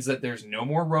 which means that there's no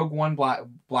more Rogue One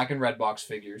black and red box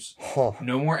figures. huh.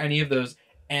 No more any of those.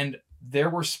 And there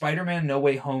were Spider-Man No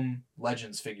Way Home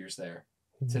Legends figures there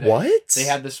today. What? They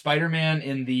had the Spider-Man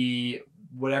in the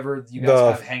whatever you guys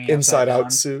the have hanging inside upside out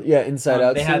down. suit. Yeah, inside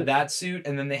out. They suit. had that suit,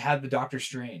 and then they had the Doctor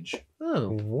Strange Oh,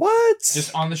 What?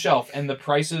 just on the shelf, and the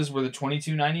prices were the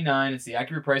 $22.99. It's the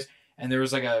accurate price, and there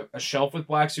was like a shelf with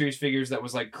Black Series figures that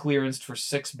was like clearanced for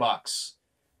 $6.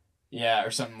 Yeah,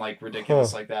 or something like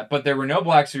ridiculous like that. But there were no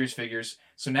Black Series figures,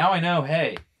 so now I know.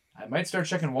 Hey, I might start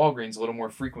checking Walgreens a little more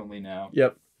frequently now.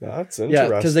 yep. That's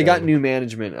interesting. Yeah, because they got new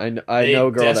management. I They know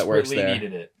a girl that works desperately there.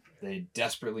 Needed it. They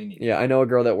desperately needed. Yeah, I know a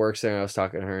girl that works there, and I was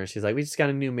talking to her, and she's like, "We just got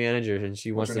a new manager, and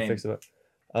she What's wants her to name? fix it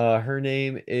up." Her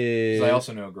name it. is. 'Cause I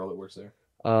also know a girl that works there.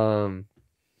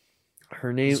 Her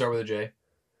Does name. it start with a J.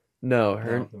 No,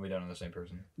 her. No, then we don't know the same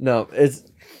person. No, it's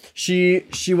she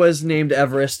was named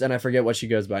Everest, and I forget what she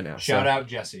goes by now. Shout out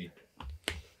Jesse.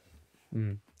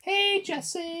 Mm. Hey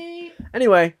Jesse.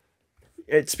 Anyway,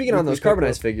 speaking on Weekly those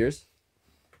carbonized pickup. figures.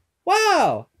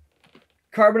 Wow!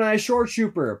 Carbonized short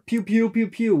trooper. Pew pew pew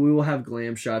pew. We will have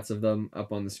glam shots of them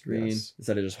up on the screen Yes.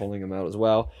 instead of just holding them out as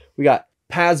well. We got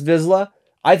Paz Vizsla.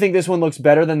 I think this one looks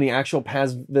better than the actual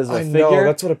Paz Vizsla I figure. know,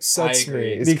 that's what upsets I agree.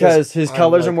 me. is because his I'm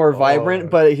colors are like, more oh.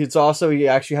 vibrant, but he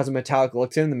actually has a metallic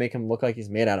look to him to make him look like he's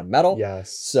made out of metal.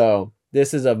 Yes. So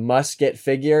this is a must-get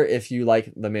figure if you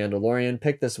like The Mandalorian.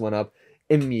 Pick this one up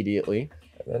immediately.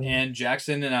 And then And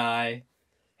Jackson and I,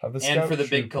 have the and Scout for the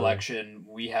big Trooper. collection,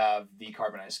 we have the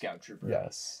Carbonized Scout Trooper.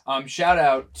 Yes. Shout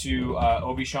out to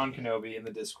Obi-Sean Kenobi in the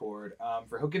Discord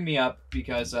for hooking me up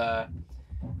because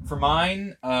for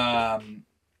mine,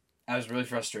 I was really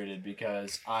frustrated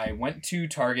because I went to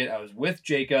Target. I was with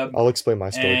Jacob. I'll explain my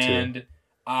story too. And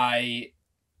I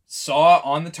saw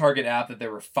on the Target app that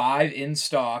there were 5 in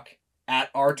stock at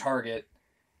our Target.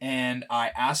 And I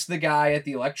asked the guy at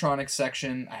the electronics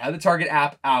section, I had the Target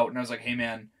app out, and I was like, hey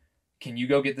man, can you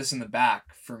go get this in the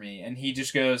back for me? And he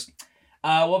just goes,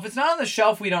 well, if it's not on the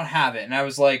shelf, we don't have it. And I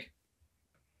was like,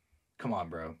 come on,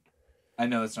 bro. I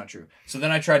know that's not true. So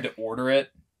then I tried to order it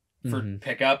for Mhm.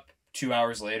 pickup 2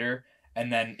 hours later,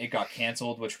 and then it got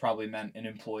canceled, which probably meant an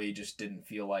employee just didn't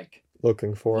feel like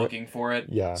Looking for it. looking for it.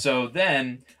 Yeah. So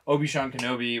then Obi-Sean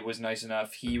Kenobi was nice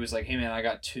enough. He was like, hey man, I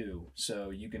got 2,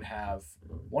 so you can have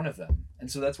one of them. And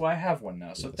so that's why I have one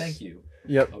now. So Yes. thank you.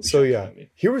 Yep. Obi-Sean So yeah, Kenobi.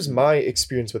 here was my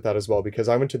experience with that as well because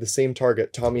I went to the same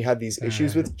Target. Tommy had these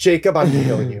issues with Jacob. I'm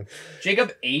killing you.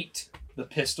 Jacob ate the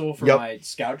pistol for Yep. my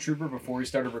Scout Trooper before he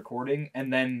started recording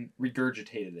and then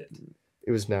regurgitated it.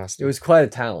 It was nasty. It was quite a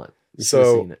talent. You should have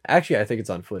So- seen it. Actually, I think it's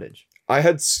on footage. I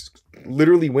had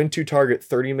literally went to Target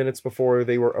 30 minutes before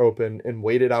they were open and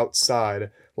waited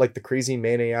outside like the crazy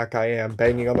maniac I am,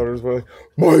 banging on the doors, like,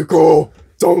 Michael,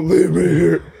 don't leave me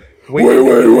here.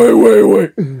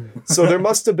 Wait. So there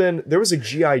was a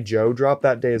G.I. Joe drop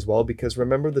that day as well because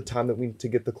remember the time that we went to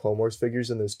get the Clone Wars figures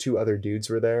and those 2 other dudes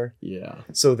were there? Yeah.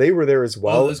 So they were there as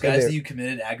well. those and guys they- that you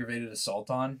committed aggravated assault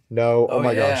on? No, Oh, oh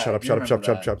my yeah, gosh, shut I up, do shut up, shut up,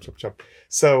 remember shut up, shut up, shut up.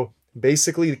 So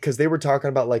basically, because they were talking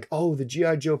about like, oh, the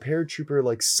G.I. Joe paratrooper,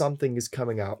 like something is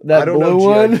coming out. That I don't know,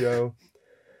 blue G.I. one? Joe.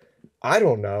 I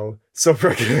don't know. So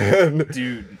freaking,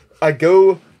 Dude.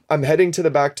 I'm heading to the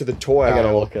back to the toy I gotta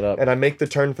aisle, look it up. and I make the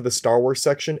turn for the Star Wars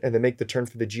section, and then make the turn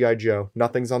for the G.I. Joe.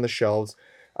 Nothing's on the shelves.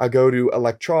 I go to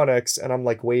electronics, and I'm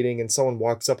like waiting, and someone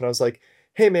walks up, and I was like,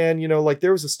 hey man, you know, like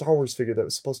there was a Star Wars figure that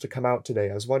was supposed to come out today.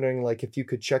 I was wondering like if you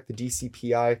could check the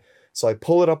DCPI. So I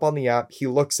pull it up on the app. He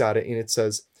looks at it and it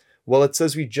says, well, it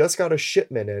says we just got a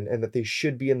shipment in and that they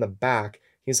should be in the back.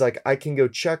 He's like, I can go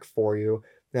check for you.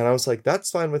 And I was like,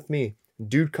 that's fine with me.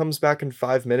 Dude comes back in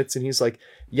 5 minutes and he's like,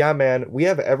 yeah, man, we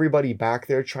have everybody back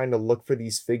there trying to look for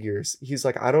these figures. He's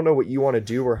like, I don't know what you want to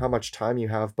do or how much time you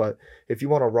have, but if you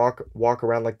want to walk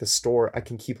around like the store, I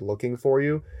can keep looking for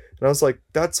you. And I was like,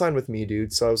 that's fine with me,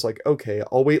 dude. So I was like, okay,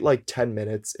 I'll wait like 10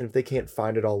 minutes. And if they can't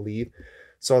find it, I'll leave.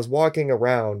 So I was walking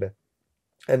around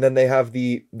and then they have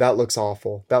that looks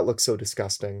awful. That looks so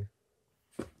disgusting.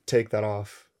 Take that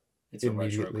off. It's a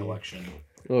retro collection.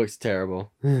 It looks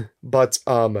terrible. But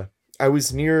I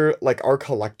was near like our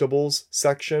collectibles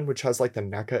section, which has like the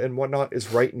NECA and whatnot,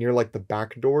 is right near like the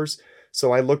back doors.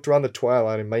 So I looked around the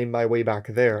Twilight and made my way back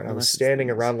there, and I was standing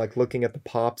around like looking at the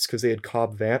pops because they had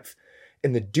Cobb Vanth,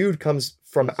 and the dude comes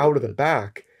from out of the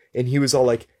back, and he was all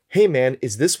like, "Hey man,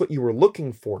 is this what you were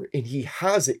looking for?" And he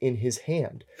has it in his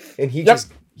hand, and he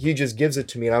just gives it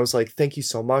to me, and I was like, "Thank you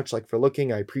so much, like for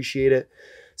looking, I appreciate it."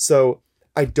 So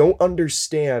I don't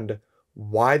understand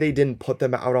why they didn't put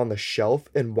them out on the shelf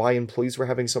and why employees were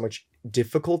having so much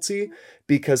difficulty,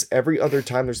 because every other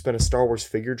time there's been a Star Wars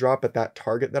figure drop at that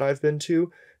Target that I've been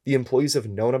to, the employees have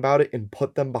known about it and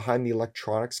put them behind the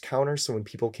electronics counter, so when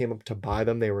people came up to buy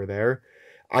them, they were there.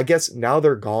 I guess now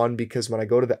they're gone because when I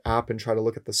go to the app and try to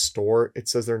look at the store, it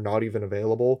says they're not even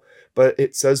available, but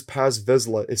it says Paz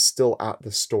Vizsla is still at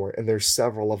the store and there's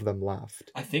several of them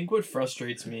left. I think what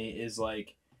frustrates me is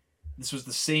like, this was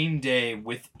the same day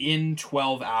within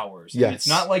 12 hours. Yes. And it's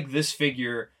not like this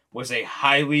figure was a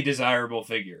highly desirable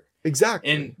figure. Exactly.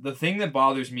 And the thing that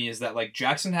bothers me is that like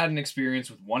Jackson had an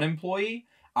experience with one employee.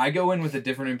 I go in with a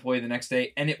different employee the next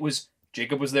day, and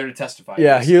Jacob was there to testify.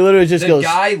 Yeah, he literally just goes. The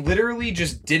guy literally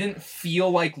just didn't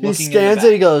feel like looking. He scans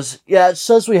it. He goes, "Yeah, it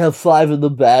says we have 5 in the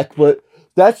back, but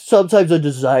that's sometimes a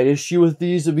design issue with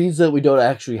these. It means that we don't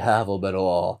actually have them at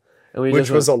all." And which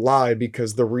was a lie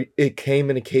because it came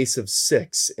in a case of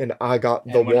 6 and I got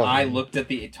the when one. I looked at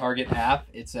the Target app,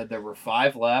 it said there were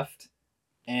 5 left,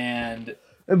 and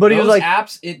but he was like,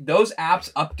 those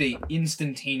apps update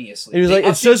instantaneously. He was like,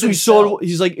 it says we sold.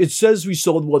 He's like, it says we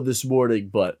sold one this morning,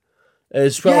 but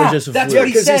it's probably just a that's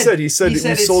fluke. what he said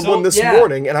we sold one this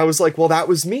morning, and I was like, well, that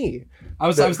was me. I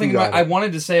was thinking I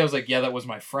wanted to say, I was like, yeah, that was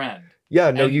my friend.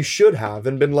 Yeah, no, you should have,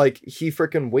 and been like, he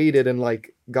freaking waited and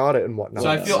like got it and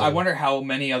whatnot. So I wonder how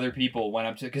many other people went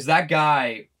up to, because that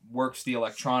guy works the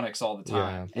electronics all the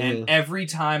time, and every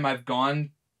time I've gone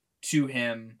to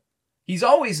him, he's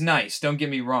always nice. Don't get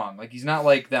me wrong, like he's not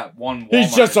like that one Walmart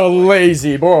He's just a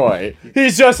lazy boy.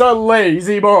 He's just a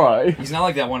lazy boy. He's not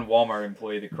like that one Walmart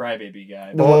employee, the crybaby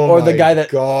guy. Or the guy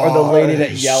that, or the lady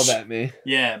that yelled at me.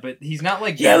 Yeah, but he's not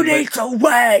like you need to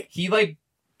wait. He like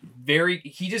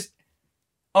he just.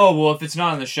 Oh, well, if it's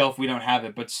not on the shelf, we don't have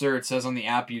it. But, sir, it says on the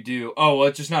app you do. Oh, well,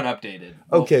 it's just not updated.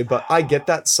 Okay, but I get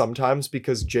that sometimes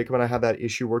because Jacob and I had that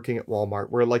issue working at Walmart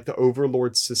where, like, the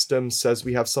Overlord system says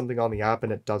we have something on the app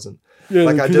and it doesn't. Yeah,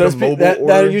 like, I did a mobile order.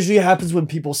 That usually happens when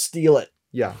people steal it.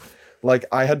 Yeah. Like,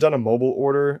 I had done a mobile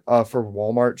order for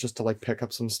Walmart just to, like, pick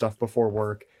up some stuff before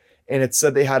work. And it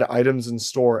said they had items in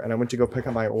store, and I went to go pick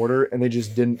up my order, and they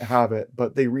just didn't have it.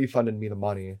 But they refunded me the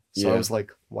money. So I was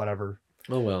like, whatever.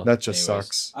 Oh well, that just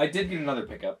sucks. I did get another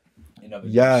pickup.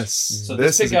 Yes, so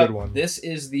this pickup, is a good one. This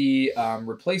is the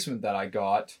replacement that I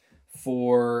got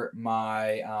for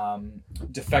my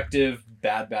defective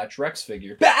Bad Batch Rex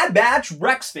figure. Bad Batch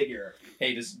Rex figure.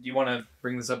 Hey, do you want to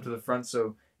bring this up to the front so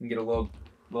you can get a little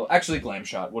actually glam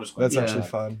shot? We'll just that's actually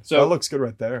fun. So that looks good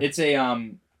right there. It's a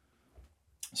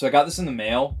So I got this in the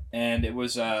mail, and it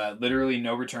was literally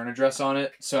no return address on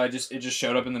it. So it just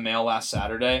showed up in the mail last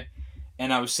Saturday.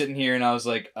 And I was sitting here and I was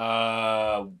like,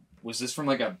 was this from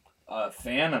like a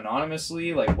fan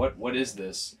anonymously? Like, what is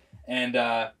this? And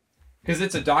because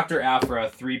it's a Dr. Aphra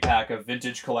 3-pack of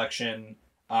vintage collection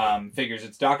figures.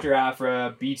 It's Dr.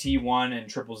 Aphra, BT1,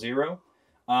 and 000.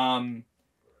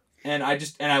 And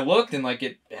I looked and like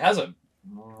it has a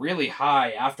really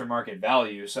high aftermarket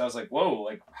value. So I was like, whoa,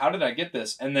 like how did I get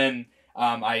this? And then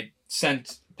I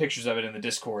sent pictures of it in the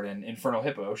Discord, and Infernal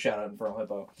Hippo, shout out Infernal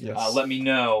Hippo, let me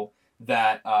know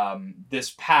that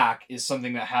this pack is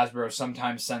something that Hasbro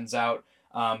sometimes sends out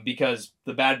because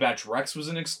the Bad Batch Rex was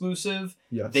an exclusive.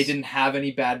 Yes. They didn't have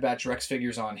any Bad Batch Rex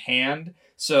figures on hand,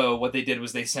 so what they did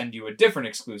was they send you a different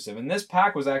exclusive. And this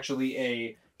pack was actually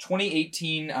a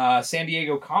 2018 San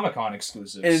Diego Comic-Con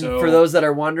exclusive. And for those that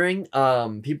are wondering,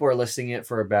 people are listing it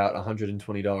for about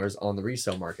 $120 on the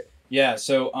resale market. Yeah,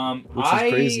 so Which is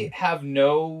crazy. have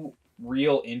no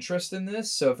real interest in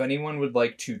this. So if anyone would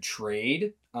like to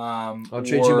trade, I'll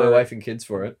trade you my wife and kids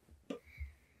for it.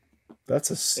 That's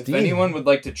a If steal. anyone would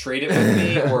like to trade it with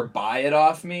me or buy it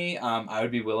off me, I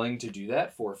would be willing to do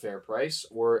that for a fair price.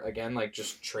 Or again, like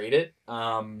just trade it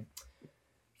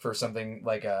for something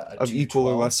like a of equal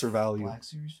or 212 lesser value. Black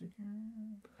Series figure.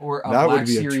 Or a That would Black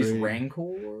be a Series trade.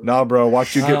 Rancor. Nah, bro,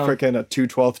 watch you get Um, freaking a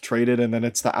 212 traded and then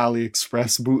it's the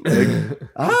AliExpress bootleg.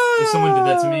 If someone did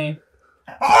that to me,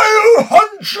 I'll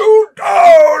hunt you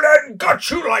down and gut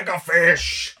you like a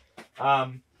fish.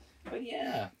 but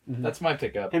yeah, that's my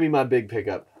pickup. Give me my big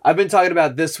pickup. I've been talking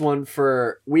about this one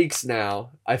for weeks now.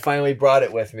 I finally brought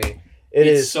it with me.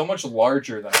 It's so much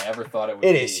larger than I ever thought it would be.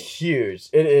 It is huge.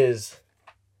 It is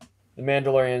the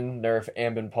Mandalorian Nerf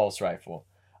Ambin Pulse Rifle.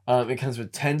 It comes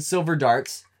with 10 silver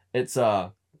darts. It's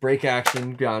a break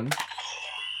action gun.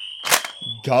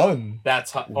 Gun.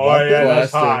 That's hot. Oh, yeah,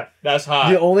 that's hot. That's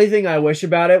hot. The only thing I wish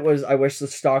about it was I wish the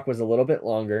stock was a little bit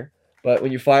longer. But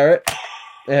when you fire it,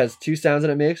 it has 2 sounds that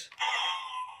it makes.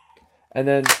 And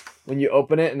then when you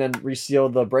open it and then reseal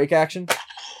the break action.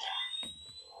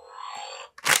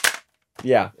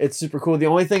 Yeah, it's super cool. The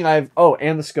only thing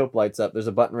and the scope lights up. There's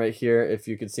a button right here. If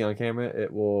you can see on camera,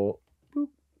 it will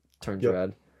turn Yep.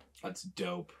 red. That's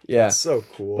dope. Yeah. So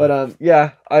cool. But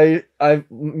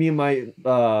me and my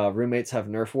roommates have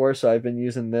Nerf War, so I've been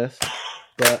using this.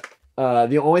 But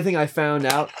the only thing I found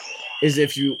out is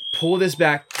if you pull this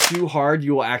back too hard,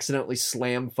 you will accidentally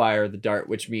slam fire the dart,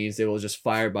 which means it will just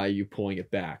fire by you pulling it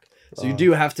back. So you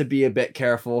do have to be a bit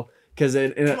careful because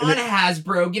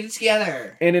Hasbro, get it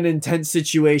together. in an intense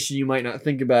situation, you might not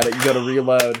think about it. You got to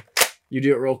reload. You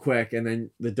do it real quick, and then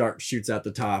the dart shoots out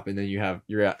the top, and then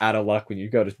you're out of luck when you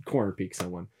go to corner peek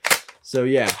someone. So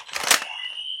yeah,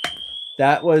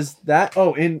 that was that.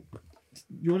 Oh, and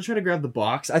you want to try to grab the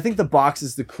box? I think the box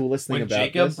is the coolest thing When about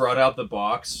Jacob this. brought out the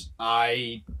box,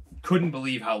 I couldn't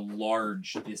believe how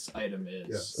large this item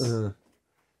is.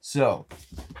 So,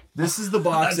 this is the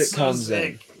box That's it so comes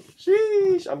sick. in.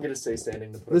 Sheesh. I'm gonna stay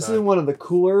standing to put This it is on. one of the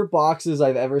cooler boxes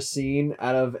I've ever seen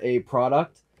out of a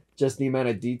product. Just the amount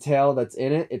of detail that's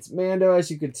in it. It's Mando, as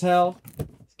you can tell.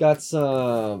 It's got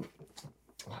some,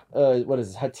 what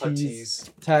is it?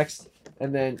 Huttese text.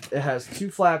 And then it has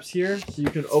 2 flaps here, so you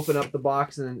can open up the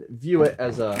box and view it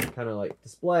as a kind of like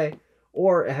display.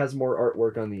 Or it has more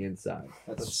artwork on the inside.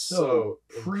 That's so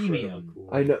premium. incredibly cool.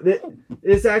 I know.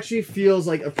 This actually feels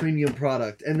like a premium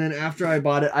product. And then after I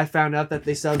bought it, I found out that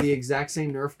they sell the exact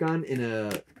same Nerf gun in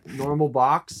a normal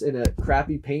box in a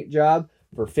crappy paint job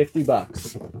for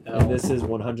 $50. And this is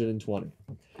 120.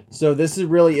 So this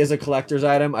really is a collector's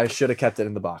item. I should have kept it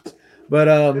in the box. But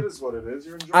It is what it is.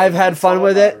 You're enjoying I've it. had That's fun all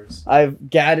with that it. matters. I've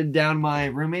gadded down my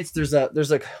roommates. There's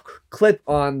a clip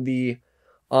on the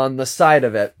side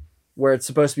of it where it's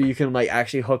supposed to be you can like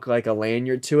actually hook like a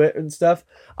lanyard to it and stuff.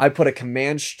 I put a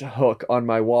Comanche hook on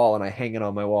my wall and I hang it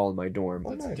on my wall in my dorm.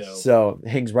 Oh, nice. dope. So it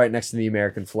hangs right next to the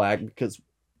American flag because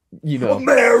you know.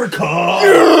 America!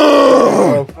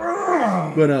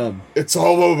 But It's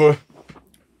all over.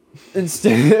 and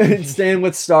staying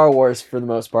with Star Wars for the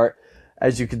most part,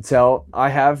 as you can tell, I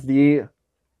have the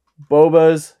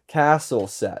Boba's Castle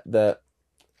set that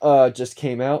just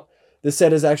came out. This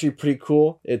set is actually pretty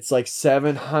cool. It's like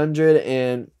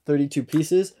 732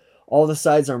 pieces. All the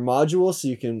sides are modules, so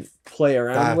you can play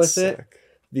around with it. sick.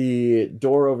 The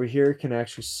door over here can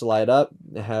actually slide up.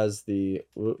 It has the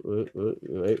wait.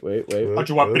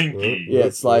 Yeah,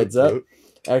 it slides up.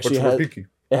 Actually,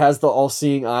 it has the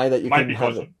all-seeing eye that you Might can be have.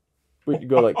 cousin. You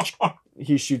go like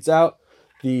he shoots out.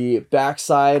 The back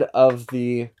side of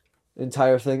the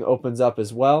entire thing opens up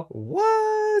as well.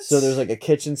 What? So there's like a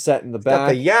kitchen set in the got back.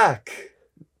 the yak.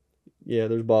 Yeah,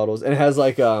 there's bottles. And it has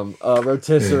like a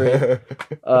rotisserie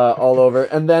all over.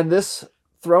 And then this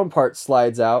throne part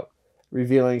slides out,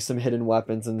 revealing some hidden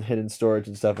weapons and hidden storage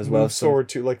and stuff as well. Move sword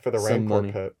too, like for the some Rancor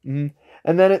money. pit.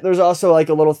 And then there's also like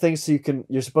a little thing so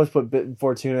you're supposed to put Bit and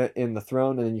Fortuna in the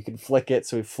throne and then you can flick it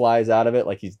so he flies out of it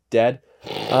like he's dead.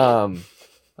 I'm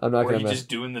not Or gonna you mess. just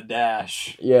doing the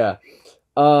dash. Yeah.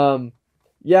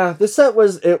 Yeah, this set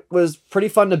was pretty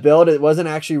fun to build. It wasn't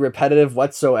actually repetitive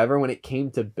whatsoever when it came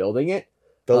to building it.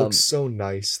 That looks so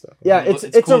nice though. Yeah, It's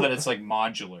it's cool a, that it's like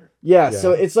modular. yeah, Yeah.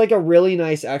 so it's like a really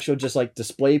nice actual just like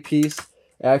display piece.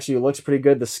 It actually looks pretty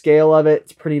good. The scale of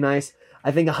it's pretty nice.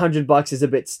 I think $100 is a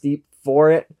bit steep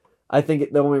for it. I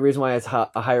think the only reason why it's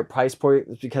a higher price point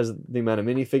is because of the amount of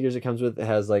minifigures it comes with. It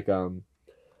has like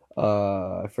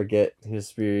I forget his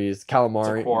series,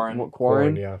 Calamari, It's a Quarren.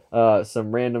 Quarren. Yeah.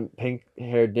 Some random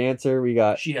pink-haired dancer. We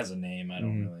got. She has a name. I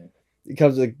don't really. It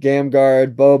comes with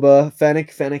Gamguard, Boba,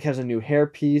 Fennec. Fennec has a new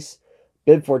hairpiece.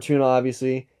 Bib Fortuna,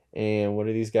 obviously. and what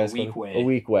are these guys A Weak called? Way. A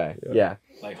Weak Way. Yeah.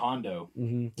 Like Hondo.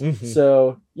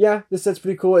 So yeah, this set's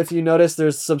pretty cool. If you notice,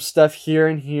 there's some stuff here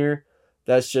and here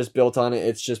that's just built on it.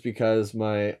 It's just because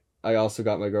I also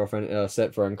got my girlfriend a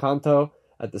set for Encanto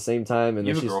at the same time, and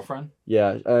You then have a girlfriend?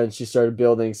 yeah, and she started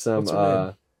building some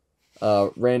What's her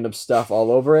random stuff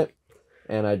all over it,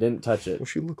 and I didn't touch it.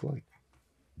 What's she look like?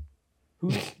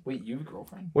 Wait, you have a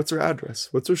girlfriend? What's her address?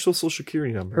 What's her social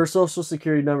security number? Her social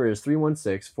security number is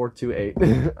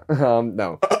 316-428.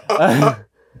 No.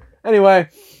 Anyway,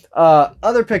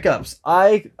 other pickups.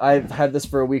 I've had this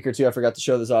for a week or two. I forgot to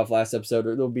show this off last episode.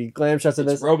 There'll be glam shots of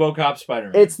It's this. RoboCop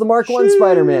Spider-Man. It's the Mark 1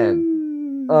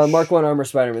 Spider-Man. Mark 1 Armor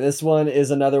Spider-Man. This one is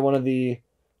another one of the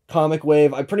comic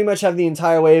wave. I pretty much have the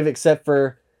entire wave except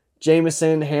for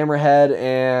Jameson, Hammerhead,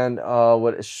 and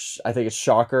I think it's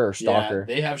Shocker or Stalker.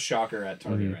 Yeah, they have Shocker at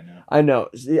Target right now. I know.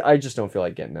 I just don't feel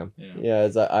like getting them. Yeah.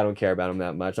 I don't care about them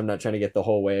that much. I'm not trying to get the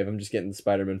whole wave. I'm just getting the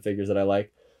Spider-Man figures that I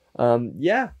like.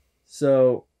 Yeah.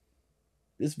 So,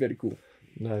 it's very cool.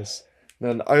 Nice.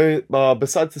 Then I,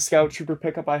 besides the Scout Trooper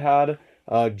pickup I had,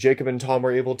 Jacob and Tom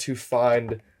were able to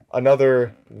find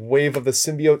another wave of the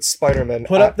symbiote Spider-Man.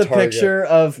 Put up the Target. picture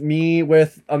of me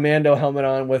with a Mando helmet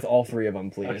on with all three of them,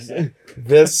 please.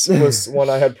 This was one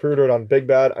I had pre-ordered on Big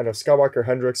Bad. I know Skywalker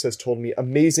Hendricks has told me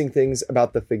amazing things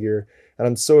about the figure, and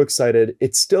I'm so excited.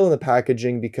 It's still in the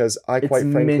packaging because I quite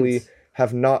frankly mint.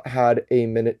 have not had a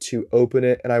minute to open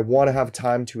it, and I want to have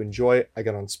time to enjoy it. I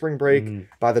get on spring break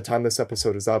by the time this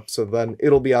episode is up, so then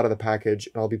it'll be out of the package,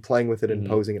 and I'll be playing with it and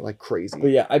posing it like crazy.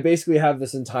 But yeah, I basically have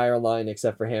this entire line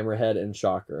except for Hammerhead and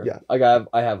Shocker. Yeah.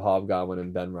 I have Hobgoblin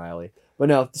and Ben Reilly. But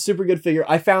no, super good figure.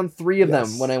 I found 3 of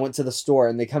them when I went to the store,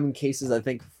 and they come in cases, I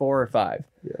think, 4 or 5.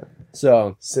 Yeah.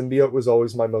 So Symbiote was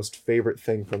always my most favorite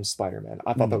thing from Spider-Man.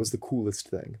 I thought that was the coolest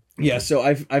thing. yeah, so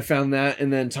I found that,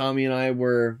 and then Tommy and I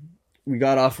we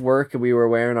got off work and we were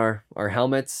wearing our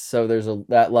helmets. So there's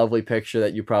that lovely picture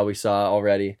that you probably saw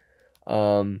already.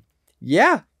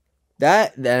 Yeah,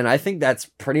 then I think that's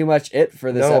pretty much it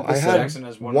for this episode. I had Jackson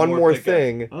has one more pickup.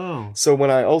 thing. Oh. So when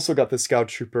I also got the Scout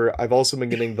Trooper, I've also been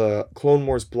getting the Clone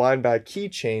Wars blind bag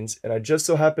keychains, and I just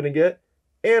so happen to get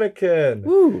Anakin.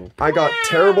 Woo. I got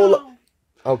terrible.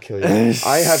 I'll kill you.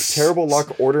 I have terrible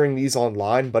luck ordering these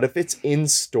online, but if it's in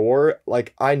store,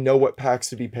 like I know what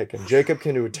packs to be picking. Jacob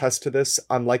can attest to this.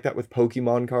 I'm like that with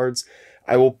Pokemon cards.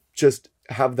 I will just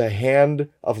have the hand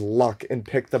of luck and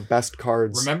pick the best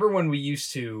cards. Remember when we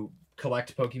used to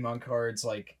collect Pokemon cards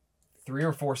like 3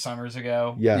 or 4 summers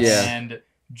ago? Yes. Yeah. And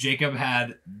Jacob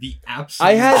had the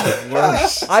absolute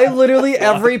worst. I literally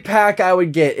every pack I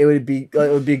would get, it would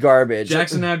be garbage.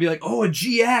 Jackson and I'd be like, oh, a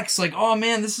GX. Like, oh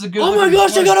man, this is a good Oh my looking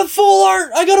gosh, I card. got a full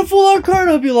art card.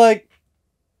 I'd be like,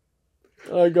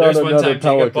 I got There's one another time Jacob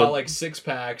Pelican. bought like 6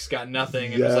 packs, got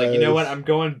nothing, and was like, you know what? I'm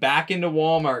going back into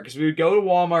Walmart, because we would go to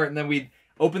Walmart and then we'd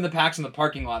open the packs in the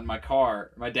parking lot in my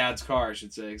car, my dad's car, I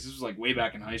should say, because this was like way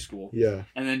back in high school. Yeah.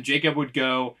 And then Jacob would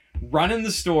go run in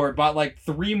the store, bought like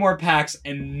 3 more packs,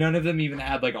 and none of them even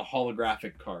had like a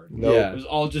holographic card. No. Yeah. It was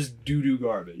all just doo-doo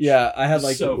garbage. Yeah, I had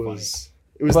like So It was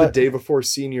the day before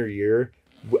senior year.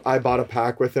 I bought a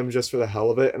pack with him just for the hell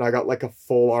of it, and I got like a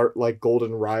full art like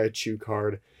Golden Raichu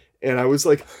card, and I was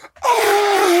like,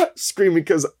 screaming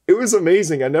because it was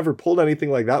amazing. I never pulled anything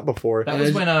like that before. That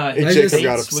was when Jacob Fates,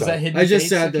 got was upset. that Hidden I just Fates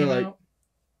sat that there came like- out?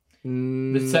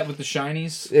 The set with the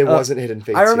shinies. It wasn't Hidden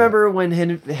Fates. I remember when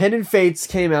Hidden Fates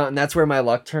came out, and that's where my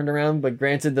luck turned around. But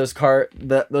granted, those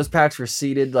packs were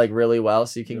seeded like really well,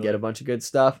 so you can get a bunch of good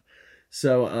stuff.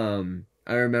 So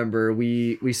I remember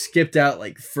we skipped out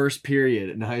like first period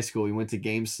in high school. We went to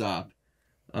GameStop.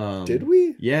 Did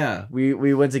we? Yeah, we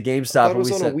went to I GameStop. thought it and was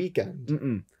we on said, a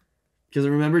weekend. because I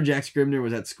remember Jack Scribner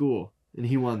was at school and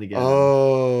he wanted to get them.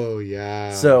 Oh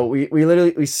yeah. So we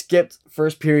literally skipped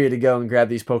first period to go and grab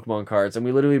these Pokemon cards, and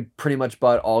we literally pretty much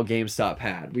bought all GameStop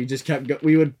had. We just kept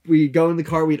we'd go in the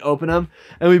car, we'd open them,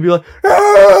 and we'd be like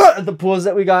at the pulls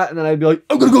that we got, and then I'd be like,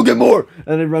 I'm gonna go get more,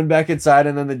 and I'd run back inside,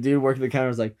 and then the dude working the counter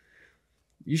was like,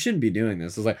 you shouldn't be doing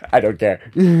this. I was like, I don't care.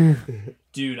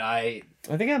 Dude, I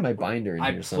think I have my binder in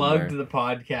I here somewhere. plugged the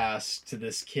podcast to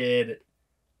this kid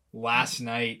last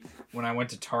night when I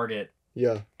went to Target.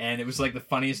 Yeah. And it was like the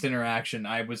funniest interaction.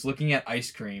 I was looking at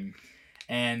ice cream,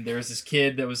 and there was this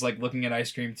kid that was like looking at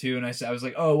ice cream too, and I was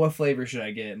like, oh, what flavor should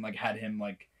I get? And like had him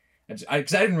like,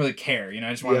 because I didn't really care,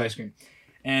 I just wanted ice cream.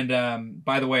 And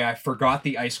by the way, I forgot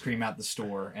the ice cream at the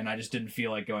store, and I just didn't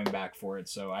feel like going back for it,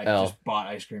 so I just bought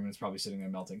ice cream, and it's probably sitting there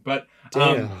melting. But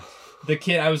the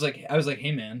kid, I was like,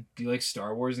 hey man, do you like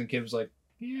Star Wars? And the kid was like,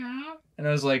 yeah. And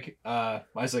I was like, I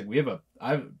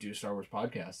do a Star Wars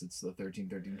podcast. It's the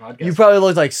 1313 podcast. You probably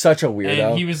looked like such a weirdo.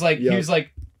 And he was like,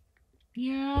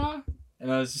 Yeah.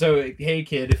 So, hey,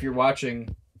 kid, if you're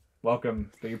watching,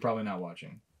 welcome, but you're probably not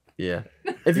watching. Yeah.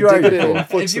 If you are, Dig it you're in cool.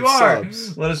 influx If you of are,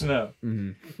 subs. let us know.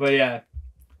 Mhm. But yeah.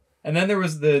 And then there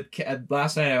was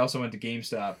last night I also went to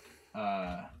GameStop,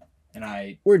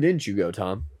 and Where didn't you go,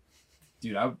 Tom?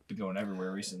 dude, I've been going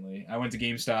everywhere recently. I went to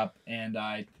GameStop and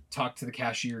I talked to the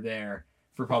cashier there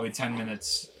for probably 10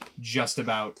 minutes just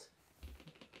about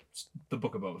the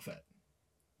Book of Boba Fett.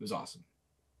 It was awesome.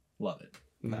 Love it.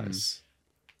 Nice.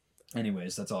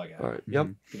 Anyways, that's all I got. All right. Yep.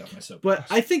 Get off my soapbox.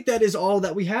 But I think that is all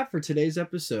that we have for today's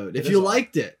episode. If It you is all.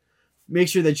 liked it, make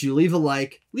sure that you leave a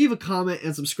like, leave a comment,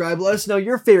 and subscribe. Let us know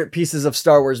your favorite pieces of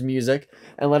Star Wars music,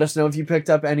 and let us know if you picked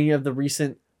up any of the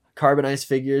recent carbonized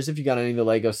figures, if you got any of the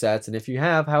Lego sets, and if you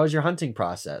have, how was your hunting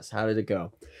process? How did it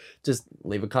go? Just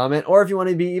leave a comment, or if you want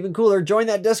to be even cooler, join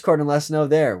that Discord and let us know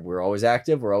there. We're always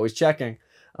active. We're always checking.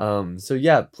 So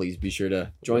yeah, please be sure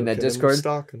to join that Looking and Discord.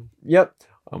 stalking. Yep.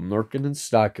 I'm lurking and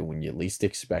stalking when you least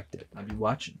expect it. I'll be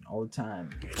watching all the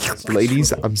time.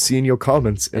 Ladies, I'm seeing your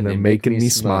comments and they're making me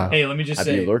smile. Hey, let me just I'd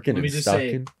say, be lurking let me and just say,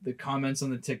 stalking. the comments on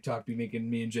the TikTok be making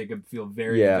me and Jacob feel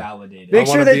very Yeah. validated. Make I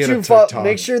sure wanna that be in you a TikTok.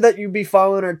 make sure that you be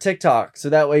following our TikTok, so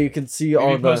that way you can see all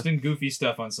We'll be the. posting goofy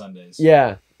stuff on Sundays.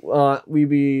 Yeah, we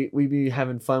be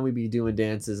having fun. We be doing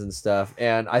dances and stuff.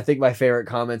 And I think my favorite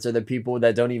comments are the people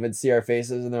that don't even see our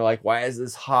faces and they're like, "Why is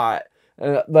this hot?"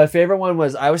 My favorite one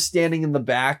was I was standing in the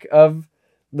back of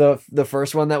the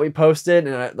first one that we posted,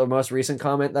 and the most recent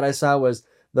comment that I saw was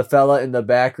the fella in the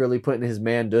back really putting his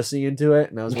Mandussy into it,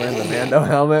 and I was wearing the Mando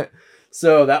helmet.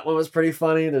 So that one was pretty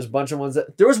funny. There's a bunch of ones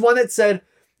there was one that said,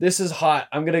 "This is hot.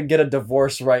 I'm gonna get a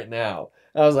divorce right now."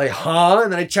 I was like, huh?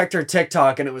 And then I checked her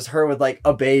TikTok and it was her with like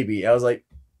a baby. I was like,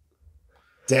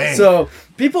 Dang. so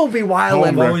people be wild.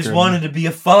 Home I've always record. wanted to be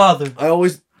a father. I've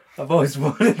always I've always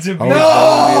wanted to be. I No!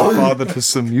 always want to be a father to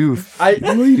some youth. I-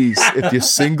 Ladies, if you're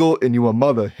single and you a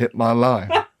mother, hit my line.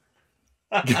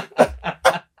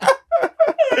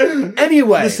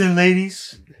 anyway. Listen,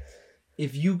 ladies,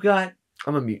 if you got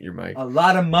I'm gonna mute your mic. a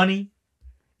lot of money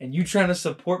and you trying to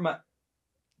support my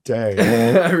Dang.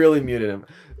 I really muted him.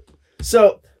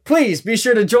 So please be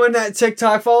sure to join that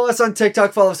TikTok. Follow us on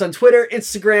TikTok. Follow us on Twitter,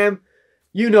 Instagram.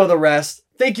 You know the rest.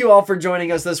 Thank you all for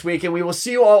joining us this week, and we will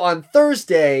see you all on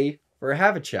Thursday for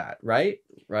Have a Chat. Right?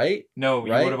 No,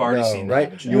 you Right? would have already No. seen that. Right?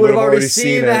 haven't You would have already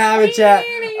seen the it. Have a Chat.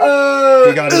 Oh,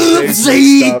 He got his days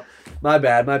mixed up. My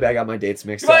bad. I got my dates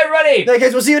mixed Goodbye, up. everybody. Okay,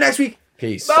 guys, we'll see you next week.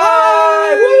 Peace.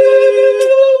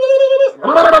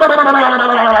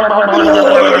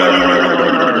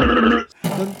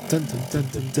 Dun dun dun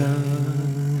dun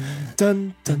dun.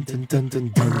 Dun dun dun dun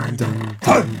dun dun dun.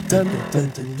 Dun dun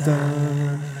dun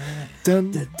dun.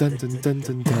 Dun dun dun dun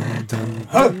dun dun dun.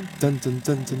 Dun dun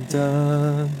dun dun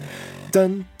dun.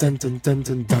 Dun dun dun dun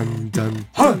dun dun dun.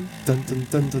 Dun dun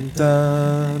dun dun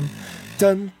dun.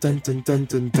 Dun dun dun dun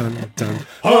dun dun dun.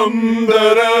 Hum da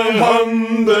da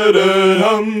hum da da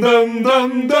hum dum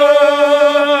dum da.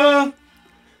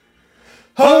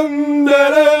 Hum da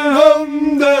da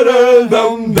hum da da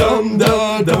dum dum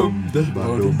da dum da ba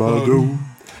do ba do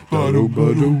ba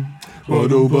do ba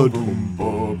do ba dum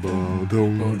ba ba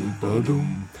dum ba dum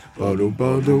ba do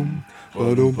ba dum ba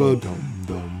do ba dum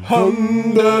dum hum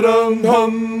da dum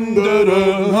hum dum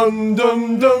dum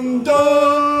dum dum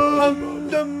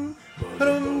dum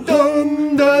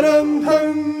dum da dum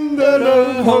hum da da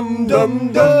hum dum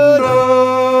dum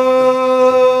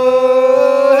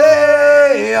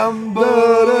hey I'm da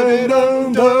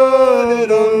dum da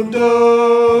dum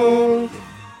dum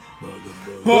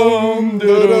hum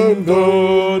da dum da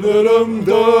dum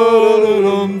da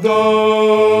dum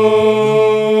dum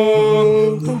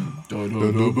dum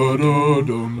dum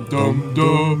dum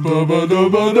dum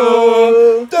dum dum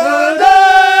dum